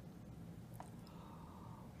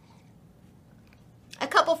 A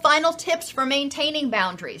couple final tips for maintaining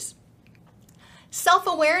boundaries.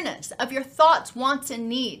 Self-awareness of your thoughts, wants, and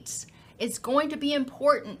needs is going to be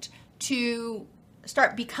important to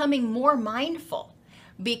start becoming more mindful,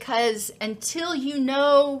 because until you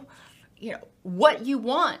know what you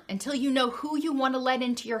want, until you know who you want to let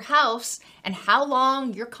into your house and how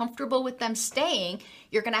long you're comfortable with them staying,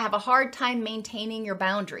 you're going to have a hard time maintaining your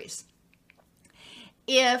boundaries.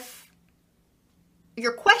 If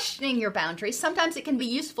you're questioning your boundaries, sometimes it can be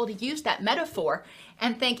useful to use that metaphor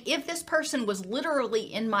and think, if this person was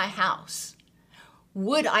literally in my house,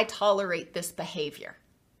 would I tolerate this behavior?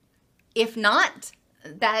 If not,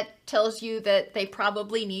 that tells you that they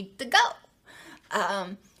probably need to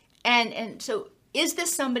go. And so is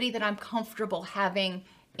this somebody that I'm comfortable having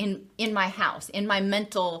in my house, in my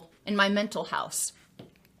mental house?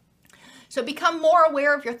 So become more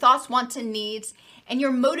aware of your thoughts, wants, and needs, and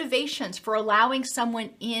your motivations for allowing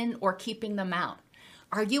someone in or keeping them out.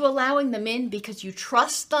 Are you allowing them in because you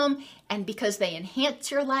trust them and because they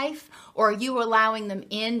enhance your life? Or are you allowing them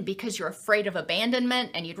in because you're afraid of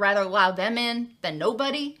abandonment and you'd rather allow them in than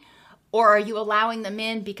nobody? Or are you allowing them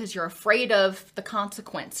in because you're afraid of the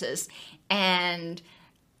consequences and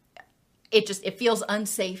it feels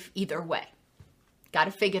unsafe either way? Got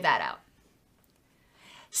to figure that out.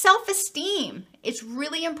 Self-esteem. It's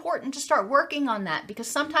really important to start working on that, because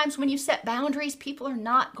sometimes when you set boundaries, people are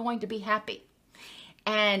not going to be happy.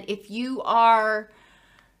 And if you are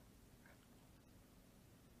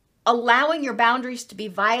allowing your boundaries to be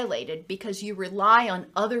violated because you rely on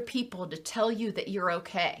other people to tell you that you're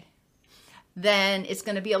okay, then it's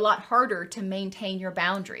going to be a lot harder to maintain your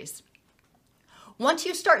boundaries. Once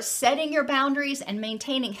you start setting your boundaries and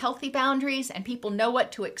maintaining healthy boundaries and people know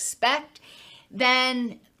what to expect,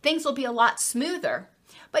 then things will be a lot smoother.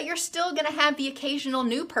 But you're still going to have the occasional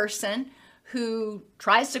new person who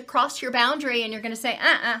tries to cross your boundary, and you're going to say,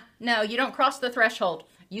 no, you don't cross the threshold.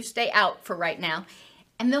 You stay out for right now.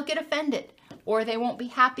 And they'll get offended, or they won't be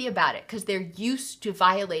happy about it because they're used to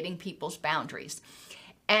violating people's boundaries.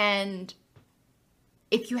 And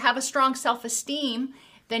if you have a strong self-esteem,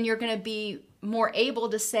 then you're going to be more able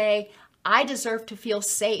to say, I deserve to feel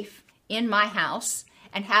safe in my house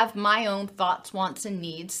and have my own thoughts, wants, and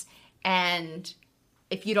needs. And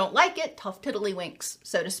if you don't like it, tough tiddlywinks,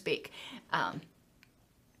 so to speak.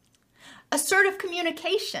 Assertive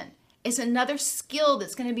communication is another skill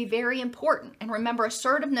that's going to be very important. And remember,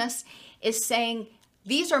 assertiveness is saying,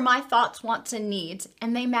 these are my thoughts, wants, and needs,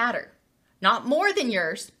 and they matter. Not more than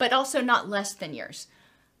yours, but also not less than yours.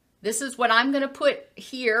 This is what I'm going to put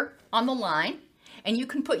here on the line, and you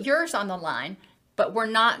can put yours on the line, but we're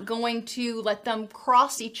not going to let them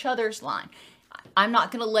cross each other's line. I'm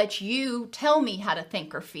not going to let you tell me how to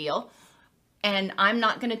think or feel, and I'm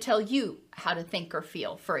not going to tell you how to think or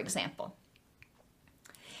feel, for example.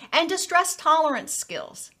 And distress tolerance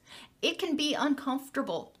skills. It can be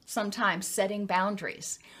uncomfortable sometimes setting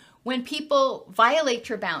boundaries. When people violate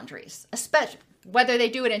your boundaries, especially whether they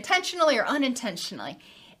do it intentionally or unintentionally,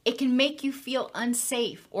 it can make you feel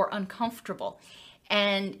unsafe or uncomfortable.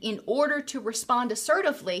 And in order to respond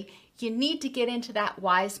assertively, you need to get into that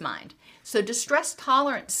wise mind. So distress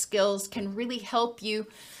tolerance skills can really help you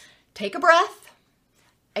take a breath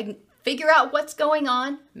and figure out what's going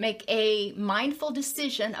on, make a mindful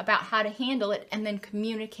decision about how to handle it, and then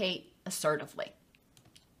communicate assertively.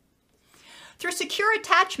 Through secure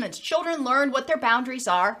attachments, children learn what their boundaries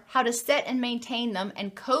are, how to set and maintain them,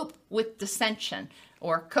 and cope with dissension,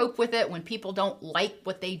 or cope with it when people don't like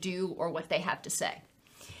what they do or what they have to say.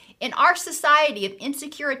 In our society of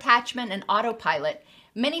insecure attachment and autopilot,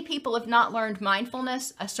 many people have not learned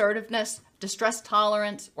mindfulness, assertiveness, distress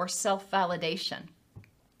tolerance, or self-validation.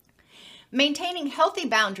 Maintaining healthy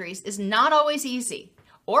boundaries is not always easy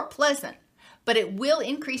or pleasant, but it will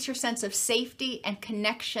increase your sense of safety and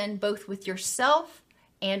connection both with yourself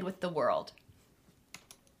and with the world.